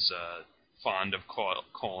Derek is fond of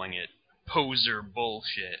calling it poser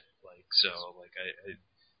bullshit.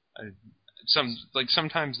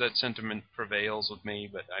 Sometimes that sentiment prevails with me,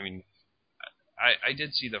 but I mean, I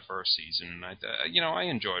did see the first season, and I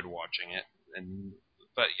enjoyed watching it,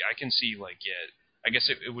 but I can see I guess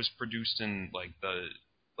it was produced in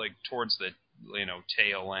towards the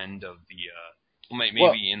tail end of the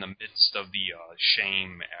maybe in the midst of the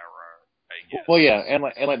Shame era, I guess. Well, yeah, and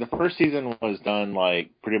the first season was done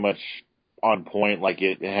pretty much on point,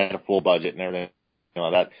 it had a full budget and everything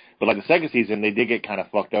like that. But the second season, they did get kind of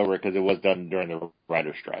fucked over because it was done during the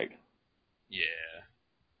writer's strike. Yeah.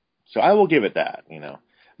 So I will give it that,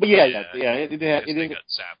 But yeah, it got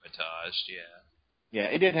sabotaged. Yeah,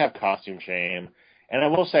 it did have costume shame, and I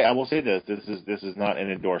will say this is not an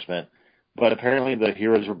endorsement, but apparently the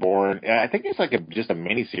Heroes Were Born. I think it's just a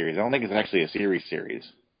mini series. I don't think it's actually a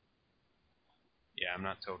series. Yeah, I'm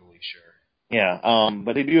not totally sure. Yeah,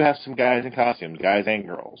 but they do have some guys in costumes, guys and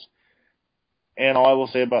girls. And all I will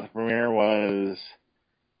say about the premiere was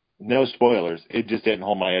no spoilers. It just didn't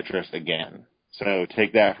hold my interest again. So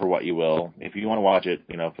take that for what you will. If you want to watch it,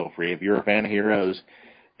 feel free. If you're a fan of Heroes,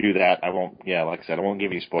 do that. I won't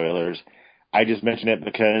give you spoilers. I just mention it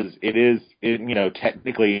because it is,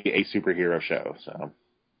 technically a superhero show. So,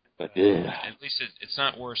 but at least it's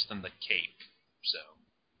not worse than the Cape. So,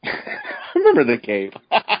 I remember the Cape.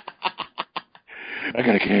 I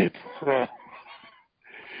got a cape.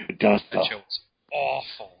 It does that show was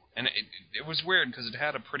awful, and it was weird because it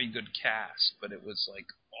had a pretty good cast, but it was awful.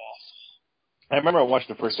 I remember I watched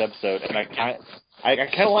the first episode, and I kind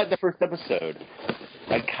of liked the first episode.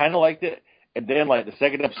 I kind of liked it, and then the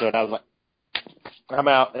second episode, I was like, I'm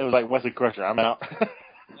out. It was like Wesley Crusher, I'm out.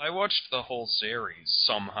 I watched the whole series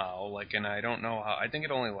somehow, and I don't know how. I think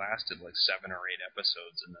it only lasted 7 or 8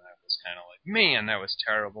 episodes, and then I was kind of man, that was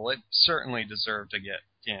terrible. It certainly deserved to get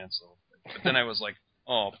canceled. But then I was like,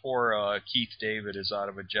 oh, poor Keith David is out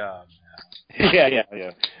of a job now. Yeah.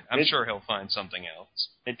 I'm sure he'll find something else.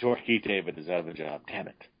 And George Keith David is out of a job. Damn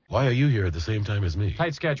it. Why are you here at the same time as me?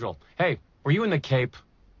 Tight schedule. Hey, were you in the Cape?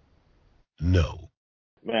 No.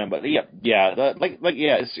 Man, but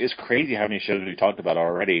it's crazy how many shows we talked about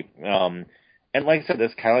already. And like I said,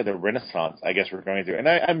 that's kind of the renaissance, I guess, we're going through. And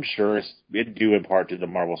I'm sure it's due in part to the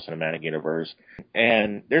Marvel Cinematic Universe.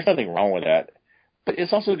 And there's nothing wrong with that. But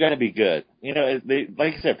it's also got to be good.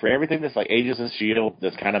 Like I said, for everything that's Agents of S.H.I.E.L.D.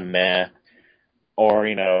 that's kind of meh, or,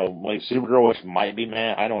 Supergirl, which might be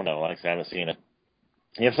meh, I don't know. Like I said, I haven't seen it.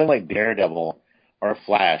 You have something like Daredevil or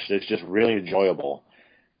Flash that's just really enjoyable.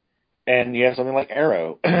 And you have something like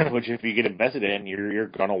Arrow, which if you get invested in, you're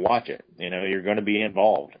gonna watch it. You're gonna be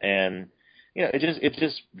involved. And it's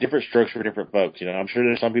just different strokes for different folks. I'm sure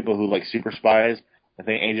there's some people who like Super Spies. I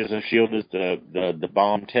think Agents of S.H.I.E.L.D. is the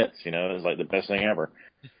bomb tits. Is the best thing ever.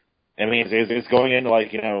 I mean, it's going into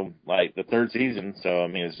the third season, so I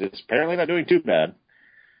mean, it's apparently not doing too bad.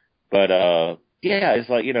 But it's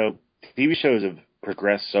TV shows have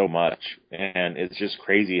progressed so much, and it's just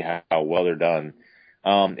crazy how well they're done.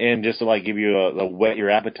 And just to give you a whet your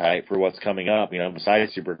appetite for what's coming up,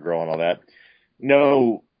 besides Supergirl and all that,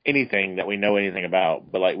 anything that we know anything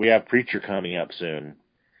about. But we have Preacher coming up soon.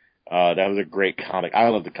 That was a great comic. I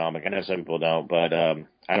love the comic. I know some people don't, but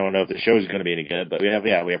I don't know if the show is going to be any good. But we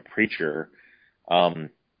have Preacher. Trying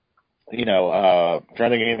to think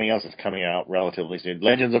of anything else that's coming out relatively soon.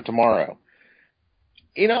 Legends of Tomorrow.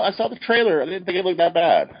 I saw the trailer. I didn't think it looked that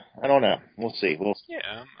bad. I don't know. We'll see.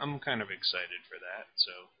 Yeah, I'm kind of excited for that.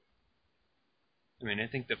 So, I mean, I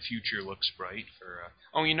think the future looks bright for.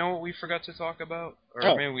 Oh, you know what we forgot to talk about, or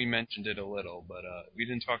maybe we mentioned it a little, but we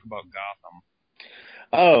didn't talk about Gotham.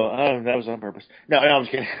 Oh, that was on purpose. No, I'm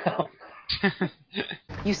just kidding.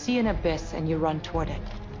 You see an abyss and you run toward it.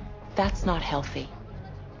 That's not healthy.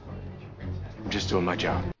 I'm just doing my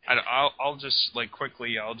job. I'll just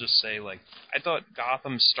quickly. I'll just say I thought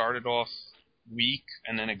Gotham started off weak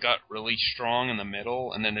and then it got really strong in the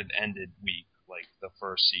middle and then it ended weak, the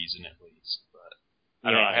first season at least. But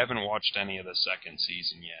I don't know. I haven't watched any of the second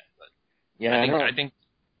season yet. But yeah, I think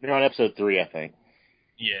they're on episode 3. I think.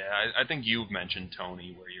 Yeah, I think you've mentioned,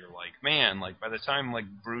 Tony, where you're man, by the time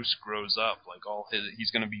Bruce grows up,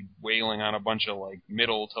 he's gonna be wailing on a bunch of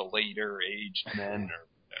middle to later aged men or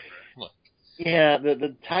whatever. Yeah,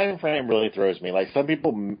 the time frame really throws me. Some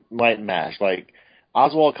people might mash.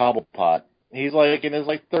 Oswald Cobblepot, he's in his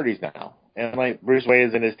 30s now, and Bruce Wayne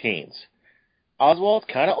is in his teens. Oswald's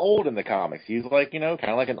kind of old in the comics. He's kind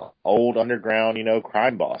of like an old underground,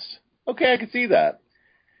 crime boss. Okay, I can see that.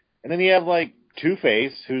 And then you have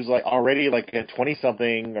Two-Face, who's already a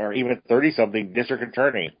 20-something or even 30-something district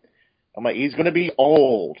attorney. I'm he's going to be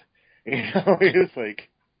old. It's like,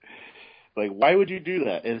 why would you do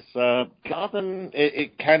that? It's Gotham.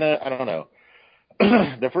 It kind of, I don't know.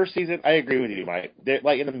 The first season, I agree with you, Mike.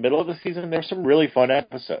 Like in the middle of the season, there's some really fun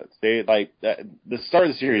episodes. They like the start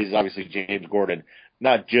of the series is obviously James Gordon,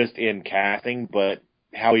 not just in casting, but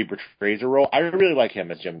how he portrays a role. I really like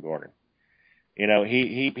him as Jim Gordon.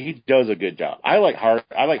 He does a good job. I like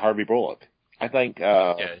Harvey Bullock. I think.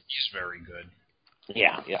 Yeah, he's very good.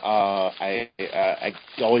 Yeah. I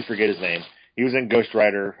always forget his name. He was in Ghost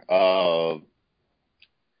Rider.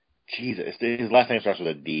 Jesus, his last name starts with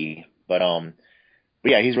a D, but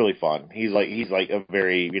yeah, he's really fun. He's like a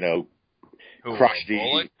very crusty.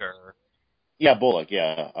 Bullock or? Yeah, Bullock.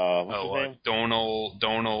 Yeah. What's his name? Donal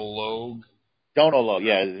Logue. Donal Logue.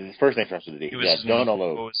 Yeah, his first name starts with a D. Donal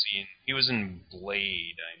Logue. He was in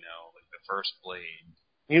Blade. I know, like the first Blade.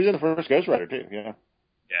 He was in the first Ghost Rider too. Yeah.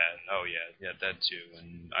 Yeah. Oh yeah. Yeah, that too.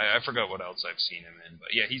 And I forgot what else I've seen him in,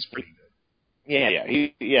 but yeah, he's pretty good.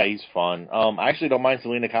 Yeah. He's fun. I actually don't mind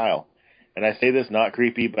Selena Kyle. And I say this not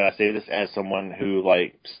creepy, but I say this as someone who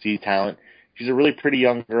sees talent. She's a really pretty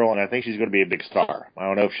young girl, and I think she's going to be a big star. I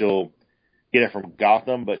don't know if she'll get it from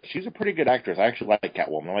Gotham, but she's a pretty good actress. I actually like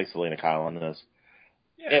Catwoman. I like Selena Kyle in this.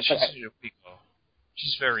 Yeah,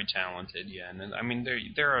 she's very talented. Yeah, and I mean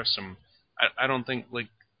there are some. I don't think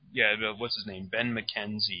what's his name, Ben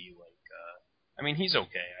McKenzie. I mean he's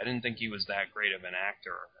okay. I didn't think he was that great of an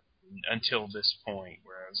actor until this point,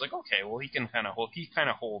 where I was like, okay, well he kind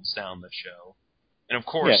of holds down the show. And of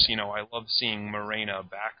course, I love seeing Morena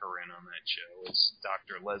Baccarin on that show. It's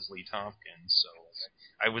Dr. Leslie Tompkins. So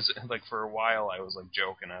I was like, for a while, I was like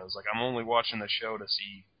joking. I was like, I'm only watching the show to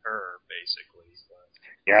see her, basically. But,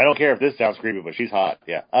 yeah, I don't care if this sounds creepy, but she's hot.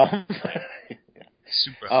 Yeah.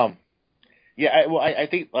 Super hot. Yeah, I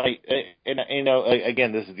think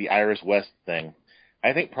again, this is the Iris West thing.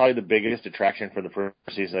 I think probably the biggest attraction for the first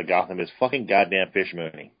season of Gotham is fucking goddamn Fish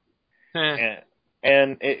Mooney.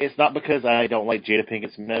 And it's not because I don't like Jada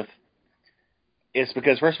Pinkett Smith. It's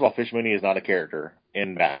because, first of all, Fish Mooney is not a character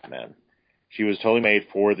in Batman. She was totally made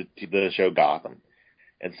for the show Gotham.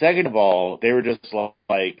 And second of all, they were just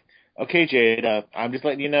like, okay, Jada, I'm just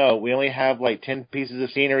letting you know, we only have 10 pieces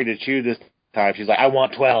of scenery to chew this time. She's like, I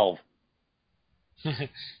want 12.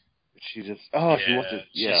 She just, she wants to,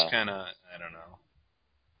 she's kind of, I don't know.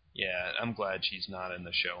 Yeah, I'm glad she's not in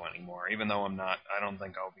the show anymore. Even though I don't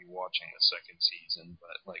think I'll be watching the second season.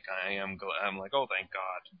 But I am glad. I'm like, oh, thank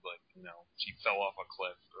God. She fell off a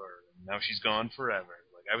cliff, or now she's gone forever.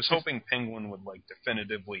 I was hoping Penguin would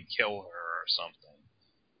definitively kill her or something.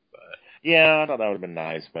 But yeah, I thought that would have been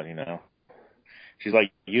nice. But she's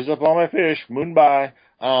like, use up all my fish, moon bye.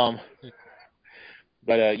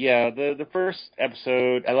 But yeah, the first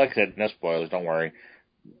episode, like I said, no spoilers. Don't worry.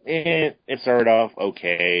 It started off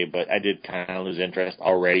okay, but I did kind of lose interest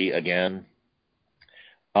already again.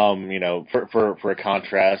 For a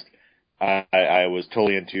contrast, I was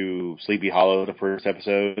totally into Sleepy Hollow the first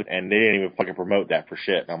episode, and they didn't even fucking promote that for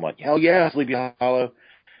shit. And I'm like, hell yeah, Sleepy Hollow.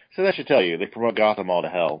 So that should tell you, they promote Gotham all to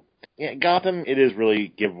hell. Yeah, Gotham, it is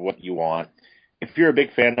really give what you want. If you're a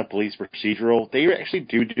big fan of police procedural, they actually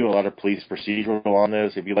do a lot of police procedural on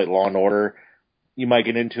this. If you like Law and Order, you might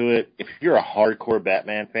get into it. If you're a hardcore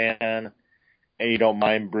Batman fan and you don't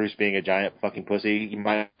mind Bruce being a giant fucking pussy, you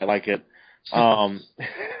might like it.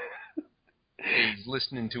 He's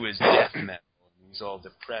listening to his death metal and he's all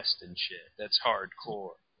depressed and shit. That's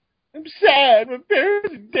hardcore. I'm sad. My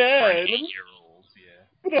parents are dead. For an 8-year-old, yeah.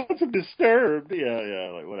 But I'm Disturbed.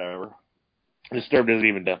 Yeah, whatever. Disturbed isn't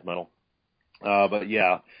even death metal. But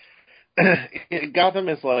yeah. Gotham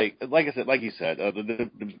is like I said, like you said,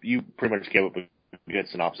 you pretty much gave up a good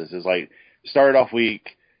synopsis. Is started off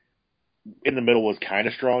weak, in the middle was kind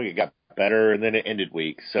of strong, it got better, and then it ended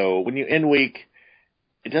weak. So when you end weak,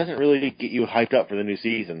 it doesn't really get you hyped up for the new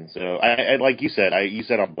season. So I like you said, you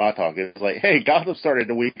said on Bot Talk, it's like, hey, Gotham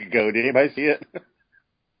started a week ago. Did anybody see it?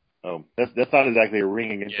 That's not exactly a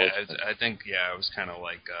ringing insult. Yeah, I think I was kind of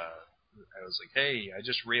like. I was like, hey, I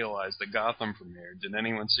just realized that Gotham premiered. Did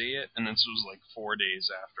anyone see it? And this was 4 days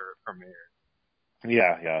after it premiered.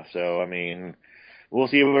 Yeah. So, I mean, we'll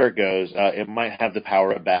see where it goes. It might have the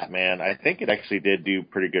power of Batman. I think it actually did do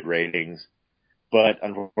pretty good ratings. But,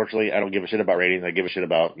 unfortunately, I don't give a shit about ratings. I give a shit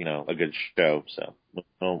about, a good show. So,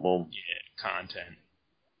 we'll yeah, content.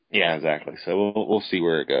 Yeah, exactly. So, we'll see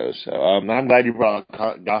where it goes. So, I'm glad you brought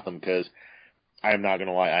up Gotham, because I'm not going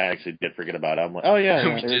to lie, I actually did forget about it. I'm like, oh, yeah.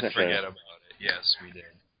 We did forget about it. Yes, we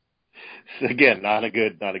did. Again, not a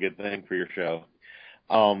good thing for your show.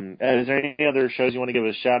 Is there any other shows you want to give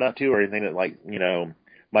a shout out to, or anything that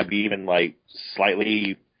might be even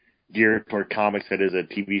slightly geared toward comics that is a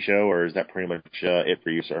TV show, or is that pretty much it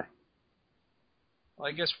for you, sir? Well,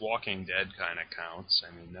 I guess Walking Dead kind of counts. I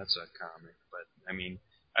mean, that's a comic, but I mean,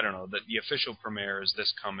 I don't know. The official premiere is this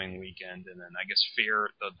coming weekend, and then I guess Fear,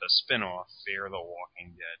 the spin-off, Fear the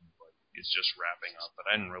Walking Dead, is just wrapping up. But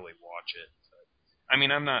I didn't really watch it. But, I mean,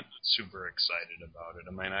 I'm not super excited about it.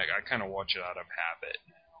 I mean, I kind of watch it out of habit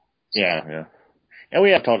now. So. Yeah. And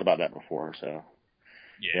we have talked about that before, so.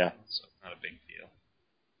 Yeah. So not a big deal.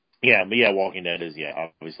 Yeah, but Walking Dead is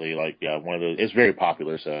obviously like one of those. It's very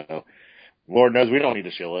popular, so Lord knows we don't need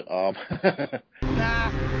to shill it. Nah,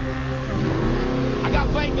 I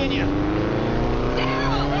got faith in you.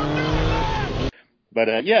 But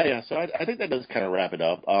so I think that does kind of wrap it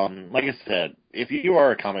up. Like I said, if you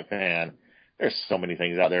are a comic fan, there's so many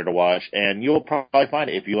things out there to watch, and you'll probably find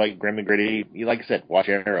it. If you like grim and gritty, like I said, watch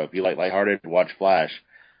Arrow. If you like lighthearted, watch Flash.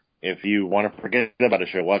 If you want to forget about a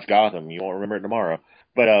show, watch Gotham. You won't remember it tomorrow.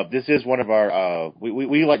 But this is one of our,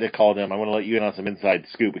 we like to call them, I want to let you in on some inside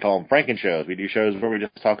scoop, we call them Franken shows. We do shows where we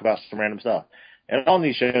just talk about some random stuff. And on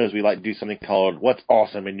these shows, we like to do something called What's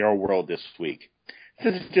Awesome in Your World This Week.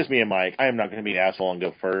 Since it's just me and Mike, I am not going to be an asshole and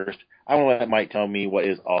go first. I want to let Mike tell me what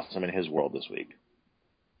is awesome in his world this week.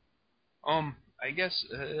 I guess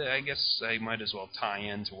I might as well tie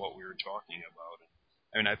into what we were talking about.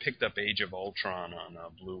 I mean, I picked up Age of Ultron on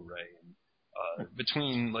Blu-ray, and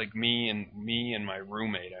between like me and my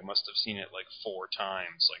roommate, I must have seen it like 4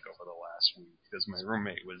 times like over the last week, because my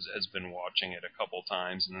roommate has been watching it a couple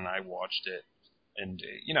times, and then I watched it, and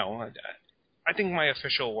I think my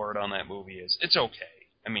official word on that movie is it's okay.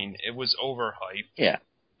 I mean, it was overhyped. Yeah.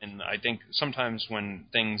 And I think sometimes when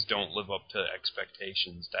things don't live up to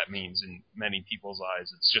expectations, that means in many people's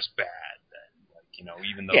eyes it's just bad. Then,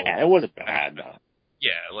 even though it wasn't bad though.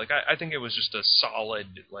 Yeah, like I think it was just a solid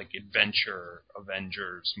like adventure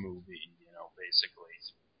Avengers movie, basically.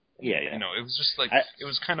 Yeah. It was just like it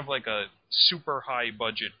was kind of like a super high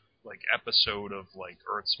budget like episode of like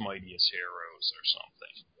Earth's Mightiest Heroes or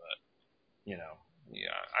something. But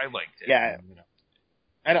I liked it. Yeah.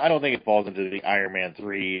 And, I don't think it falls into the Iron Man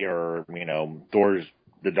 3 or Thor's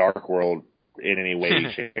The Dark World in any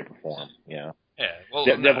way, shape, or form. Yeah, well,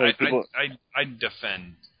 I'd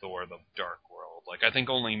defend Thor: The Dark World. Like, I think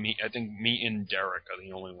me and Derek are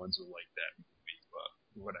the only ones who like that movie, but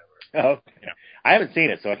whatever. Okay. I haven't seen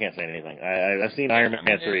it, so I can't say anything. I've seen Iron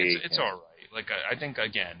Man 3. It's all right. Like, I think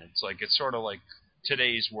again, it's sort of like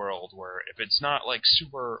today's world where if it's not like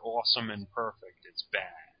super awesome and perfect, it's bad.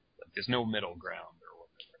 Like, there's no middle ground.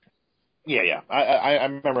 Yeah. I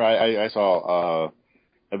remember I saw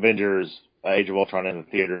Avengers Age of Ultron in the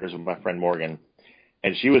theaters with my friend Morgan,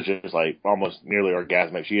 and she was just like almost nearly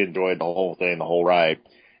orgasmic. She enjoyed the whole thing, the whole ride,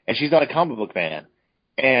 and she's not a comic book fan,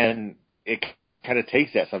 and it kind of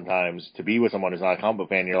takes that sometimes to be with someone who's not a comic book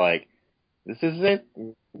fan. You're like, this isn't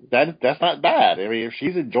that's not bad. I mean, if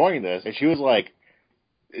she's enjoying this, and she was like,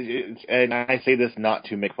 and I say this not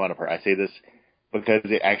to make fun of her, I say this because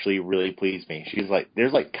it actually really pleased me. She's like,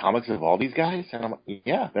 there's like comics of all these guys? And I'm like,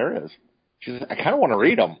 yeah, there is. She's like, I kind of want to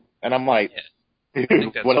read them. And I'm like,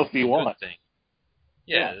 dude, what else do you want? Thing.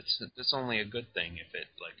 Yeah, it's only a good thing if it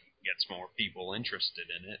like gets more people interested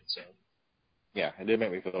in it. So yeah, it did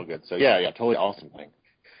make me feel good. So yeah, totally awesome thing.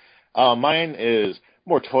 Mine is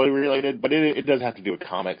more toy related, but it does have to do with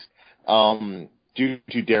comics. Due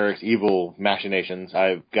to Derek's evil machinations,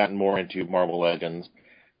 I've gotten more into Marvel Legends.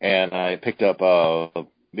 And I picked up,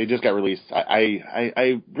 they just got released.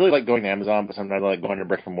 I really like going to Amazon, but sometimes I like going to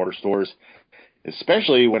brick and mortar stores,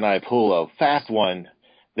 especially when I pull a fast one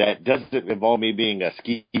that doesn't involve me being a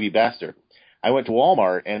skeevy bastard. I went to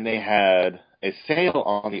Walmart and they had a sale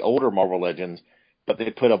on the older Marvel Legends, but they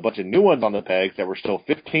put a bunch of new ones on the pegs that were still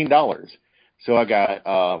 $15. So I got,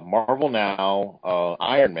 Marvel Now,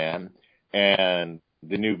 Iron Man, and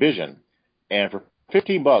the new Vision. And for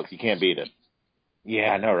 $15, you can't beat it.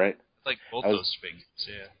 Yeah, I know, right? Like both those figures,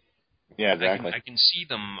 yeah. Yeah, exactly. I can see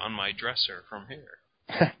them on my dresser from here.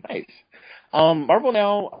 Nice. Marvel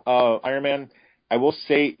Now, Iron Man, I will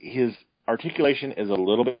say his articulation is a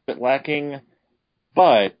little bit lacking,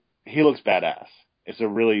 but he looks badass. It's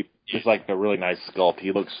like a really nice sculpt.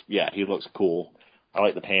 He looks cool. I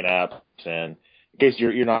like the paint apps, and in case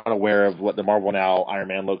you're not aware of what the Marvel Now Iron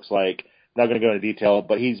Man looks like, I'm not going to go into detail,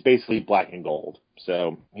 but he's basically black and gold.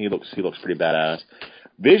 So he looks pretty badass.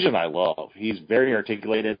 Vision I love. He's very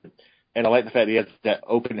articulated, and I like the fact that he has that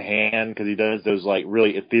open hand because he does those like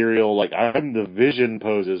really ethereal, like I'm the Vision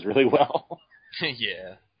poses really well.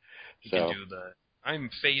 Yeah. He can do the I'm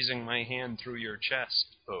phasing my hand through your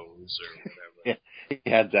chest pose or whatever.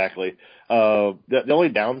 Yeah, exactly. The only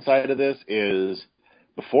downside of this is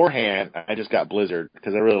beforehand I just got Blizzard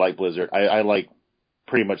because I really like Blizzard. I like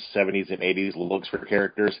pretty much 70s and 80s looks for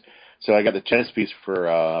characters. So I got the chest piece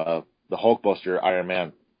for the Hulkbuster Iron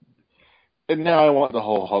Man. And now I want the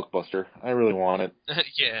whole Hulkbuster. I really want it.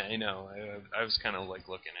 Yeah, I know. I was kind of like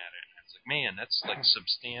looking at it, and I was like, man, that's like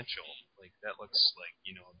substantial. Like that looks like,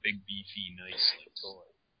 you know, a big beefy nice like toy.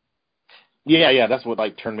 Yeah, that's what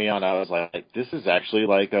like turned me on. I was like, this is actually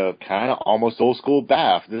like a kind of almost old school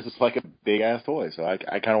Bath. This is like a big ass toy, so I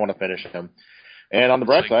kind of want to finish him. And on the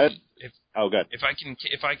bright side, good.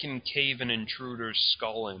 If I can cave an intruder's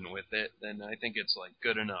skull in with it, then I think it's like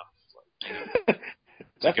good enough. Like, you know,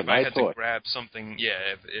 that's like a nice I had toy. to grab something,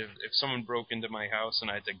 if someone broke into my house and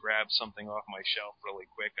I had to grab something off my shelf really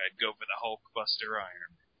quick, I'd go for the Hulkbuster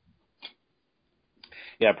Iron.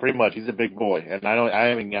 Yeah, pretty much. He's a big boy, and I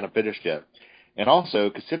haven't got him finished yet. And also,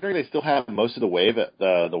 considering they still have most of the wave at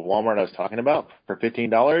the Walmart I was talking about for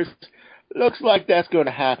 $15, looks like that's going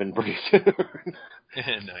to happen pretty soon.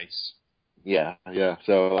 Nice. Yeah.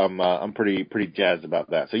 So I'm pretty jazzed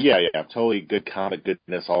about that. So yeah, totally good comic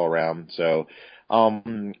goodness all around. So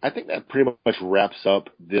I think that pretty much wraps up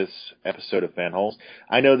this episode of Fanholes.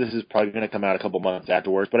 I know this is probably going to come out a couple months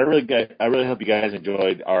afterwards, but I really hope you guys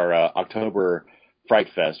enjoyed our October Fright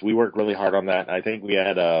Fest. We worked really hard on that. I think we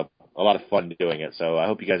had a lot of fun doing it. So I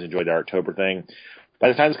hope you guys enjoyed our October thing. By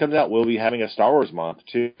the time this comes out, we'll be having a Star Wars month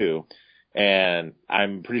too. And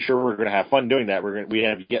I'm pretty sure we're going to have fun doing that. We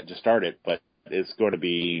have yet to start it, but it's going to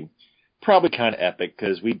be probably kind of epic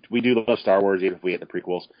because we do love Star Wars even if we hit the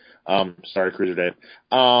prequels. Sorry, Cruiser Dave.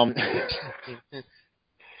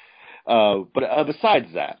 But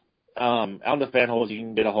besides that, on the Fanholes, you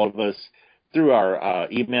can get a hold of us through our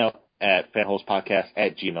email at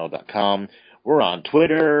fanholespodcast@gmail.com. We're on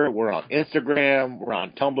Twitter. We're on Instagram. We're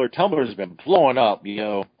on Tumblr. Tumblr's been blowing up,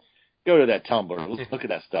 Go to that Tumblr. Look at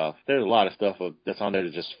that stuff. There's a lot of stuff that's on there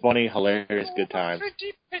that's just funny, hilarious, good times.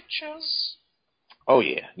 Pretty pictures. Oh,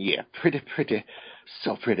 yeah. Pretty.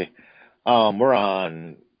 So pretty. We're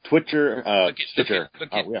on Twitter, Stitcher.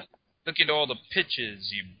 Look at all the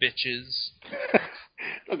pitches, you bitches.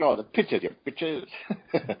 Look at all the pitches, you bitches.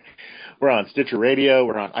 We're on Stitcher Radio.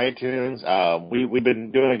 We're on iTunes. We've been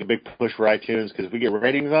doing a big push for iTunes because if we get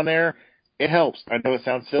ratings on there, it helps. I know it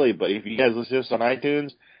sounds silly, but if you guys listen to us on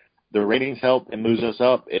iTunes, the ratings help and moves us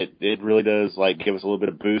up. It really does give us a little bit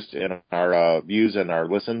of boost in our views and our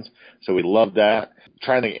listens. So we love that.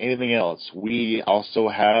 Trying to think of anything else. We also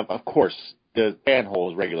have, of course, the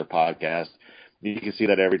Fanholes regular podcast. You can see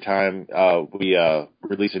that every time we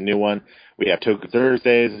release a new one. We have Toku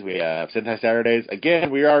Thursdays. We have Sentai Saturdays. Again,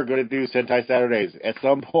 we are going to do Sentai Saturdays at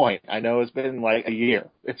some point. I know it's been like a year.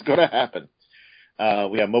 It's going to happen.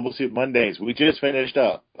 We have Mobile Suit Mondays. We just finished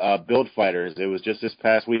up Build Fighters. It was just this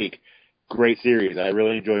past week. Great series. I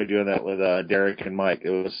really enjoyed doing that with Derek and Mike. It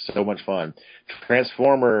was so much fun.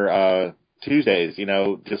 Transformer Tuesdays,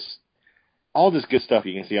 just all this good stuff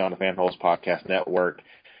you can see on the Fanholes Podcast Network.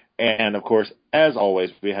 And, of course, as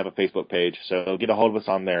always, we have a Facebook page, so get a hold of us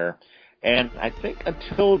on there. And I think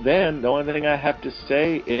until then, the only thing I have to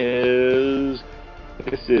say is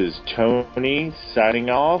this is Tony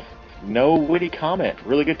signing off. No witty comment.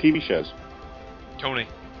 Really good TV shows. Tony,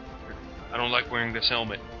 I don't like wearing this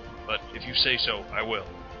helmet, but if you say so, I will.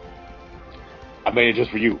 I made it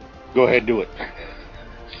just for you. Go ahead and do it.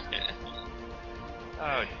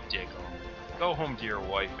 Oh, Diggle. Go home to your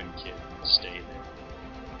wife and kid and stay there.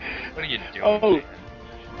 What are you doing, man?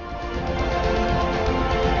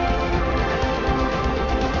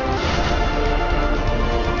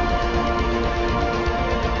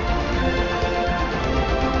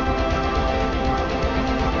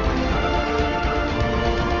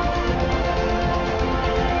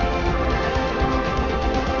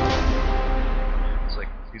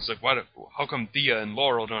 He's like, how come Thea and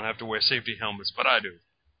Laurel don't have to wear safety helmets, but I do?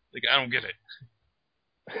 Like, I don't get it.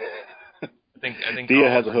 I think Thea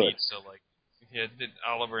Oliver has a hood. needs to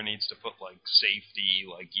Oliver needs to put safety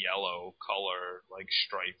yellow color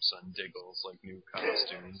stripes on Diggle's new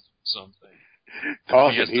costume, something.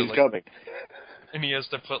 Caution, he's coming. And he has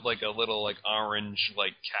to put a little orange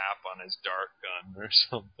cap on his dart gun or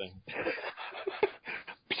something.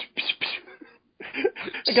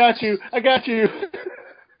 I got you.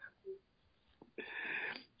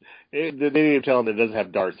 They didn't even tell him that it doesn't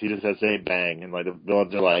have darts. He just has say bang, and the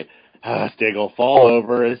villains are like, Diggle, fall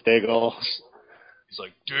over, it's Diggle. He's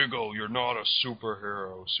like, Diggle, you're not a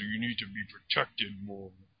superhero, so you need to be protected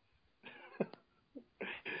more.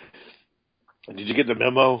 Did you get the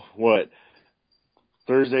memo? What?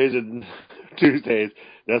 Thursdays and Tuesdays,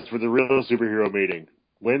 that's for the real superhero meeting.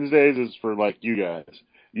 Wednesdays is for you guys.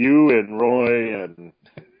 You and Roy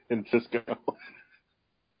and Cisco.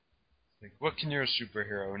 What can your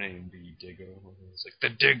superhero name be, Diggo? It's like the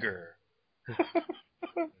Digger.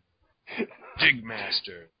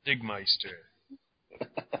 Digmaster. Digmeister.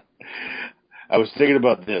 I was thinking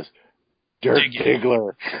about this. Dirt Dig it.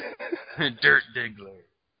 Diggler. Dirt Diggler.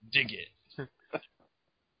 Dig it.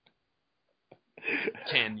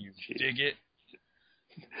 Can you dig it?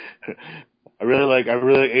 I really like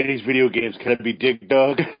 80s video games. Can it be Dig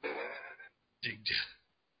Dug?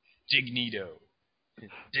 Dignito.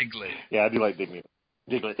 Diglett. Yeah, I do like Dignito.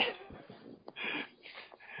 Diglett.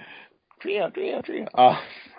 Trio.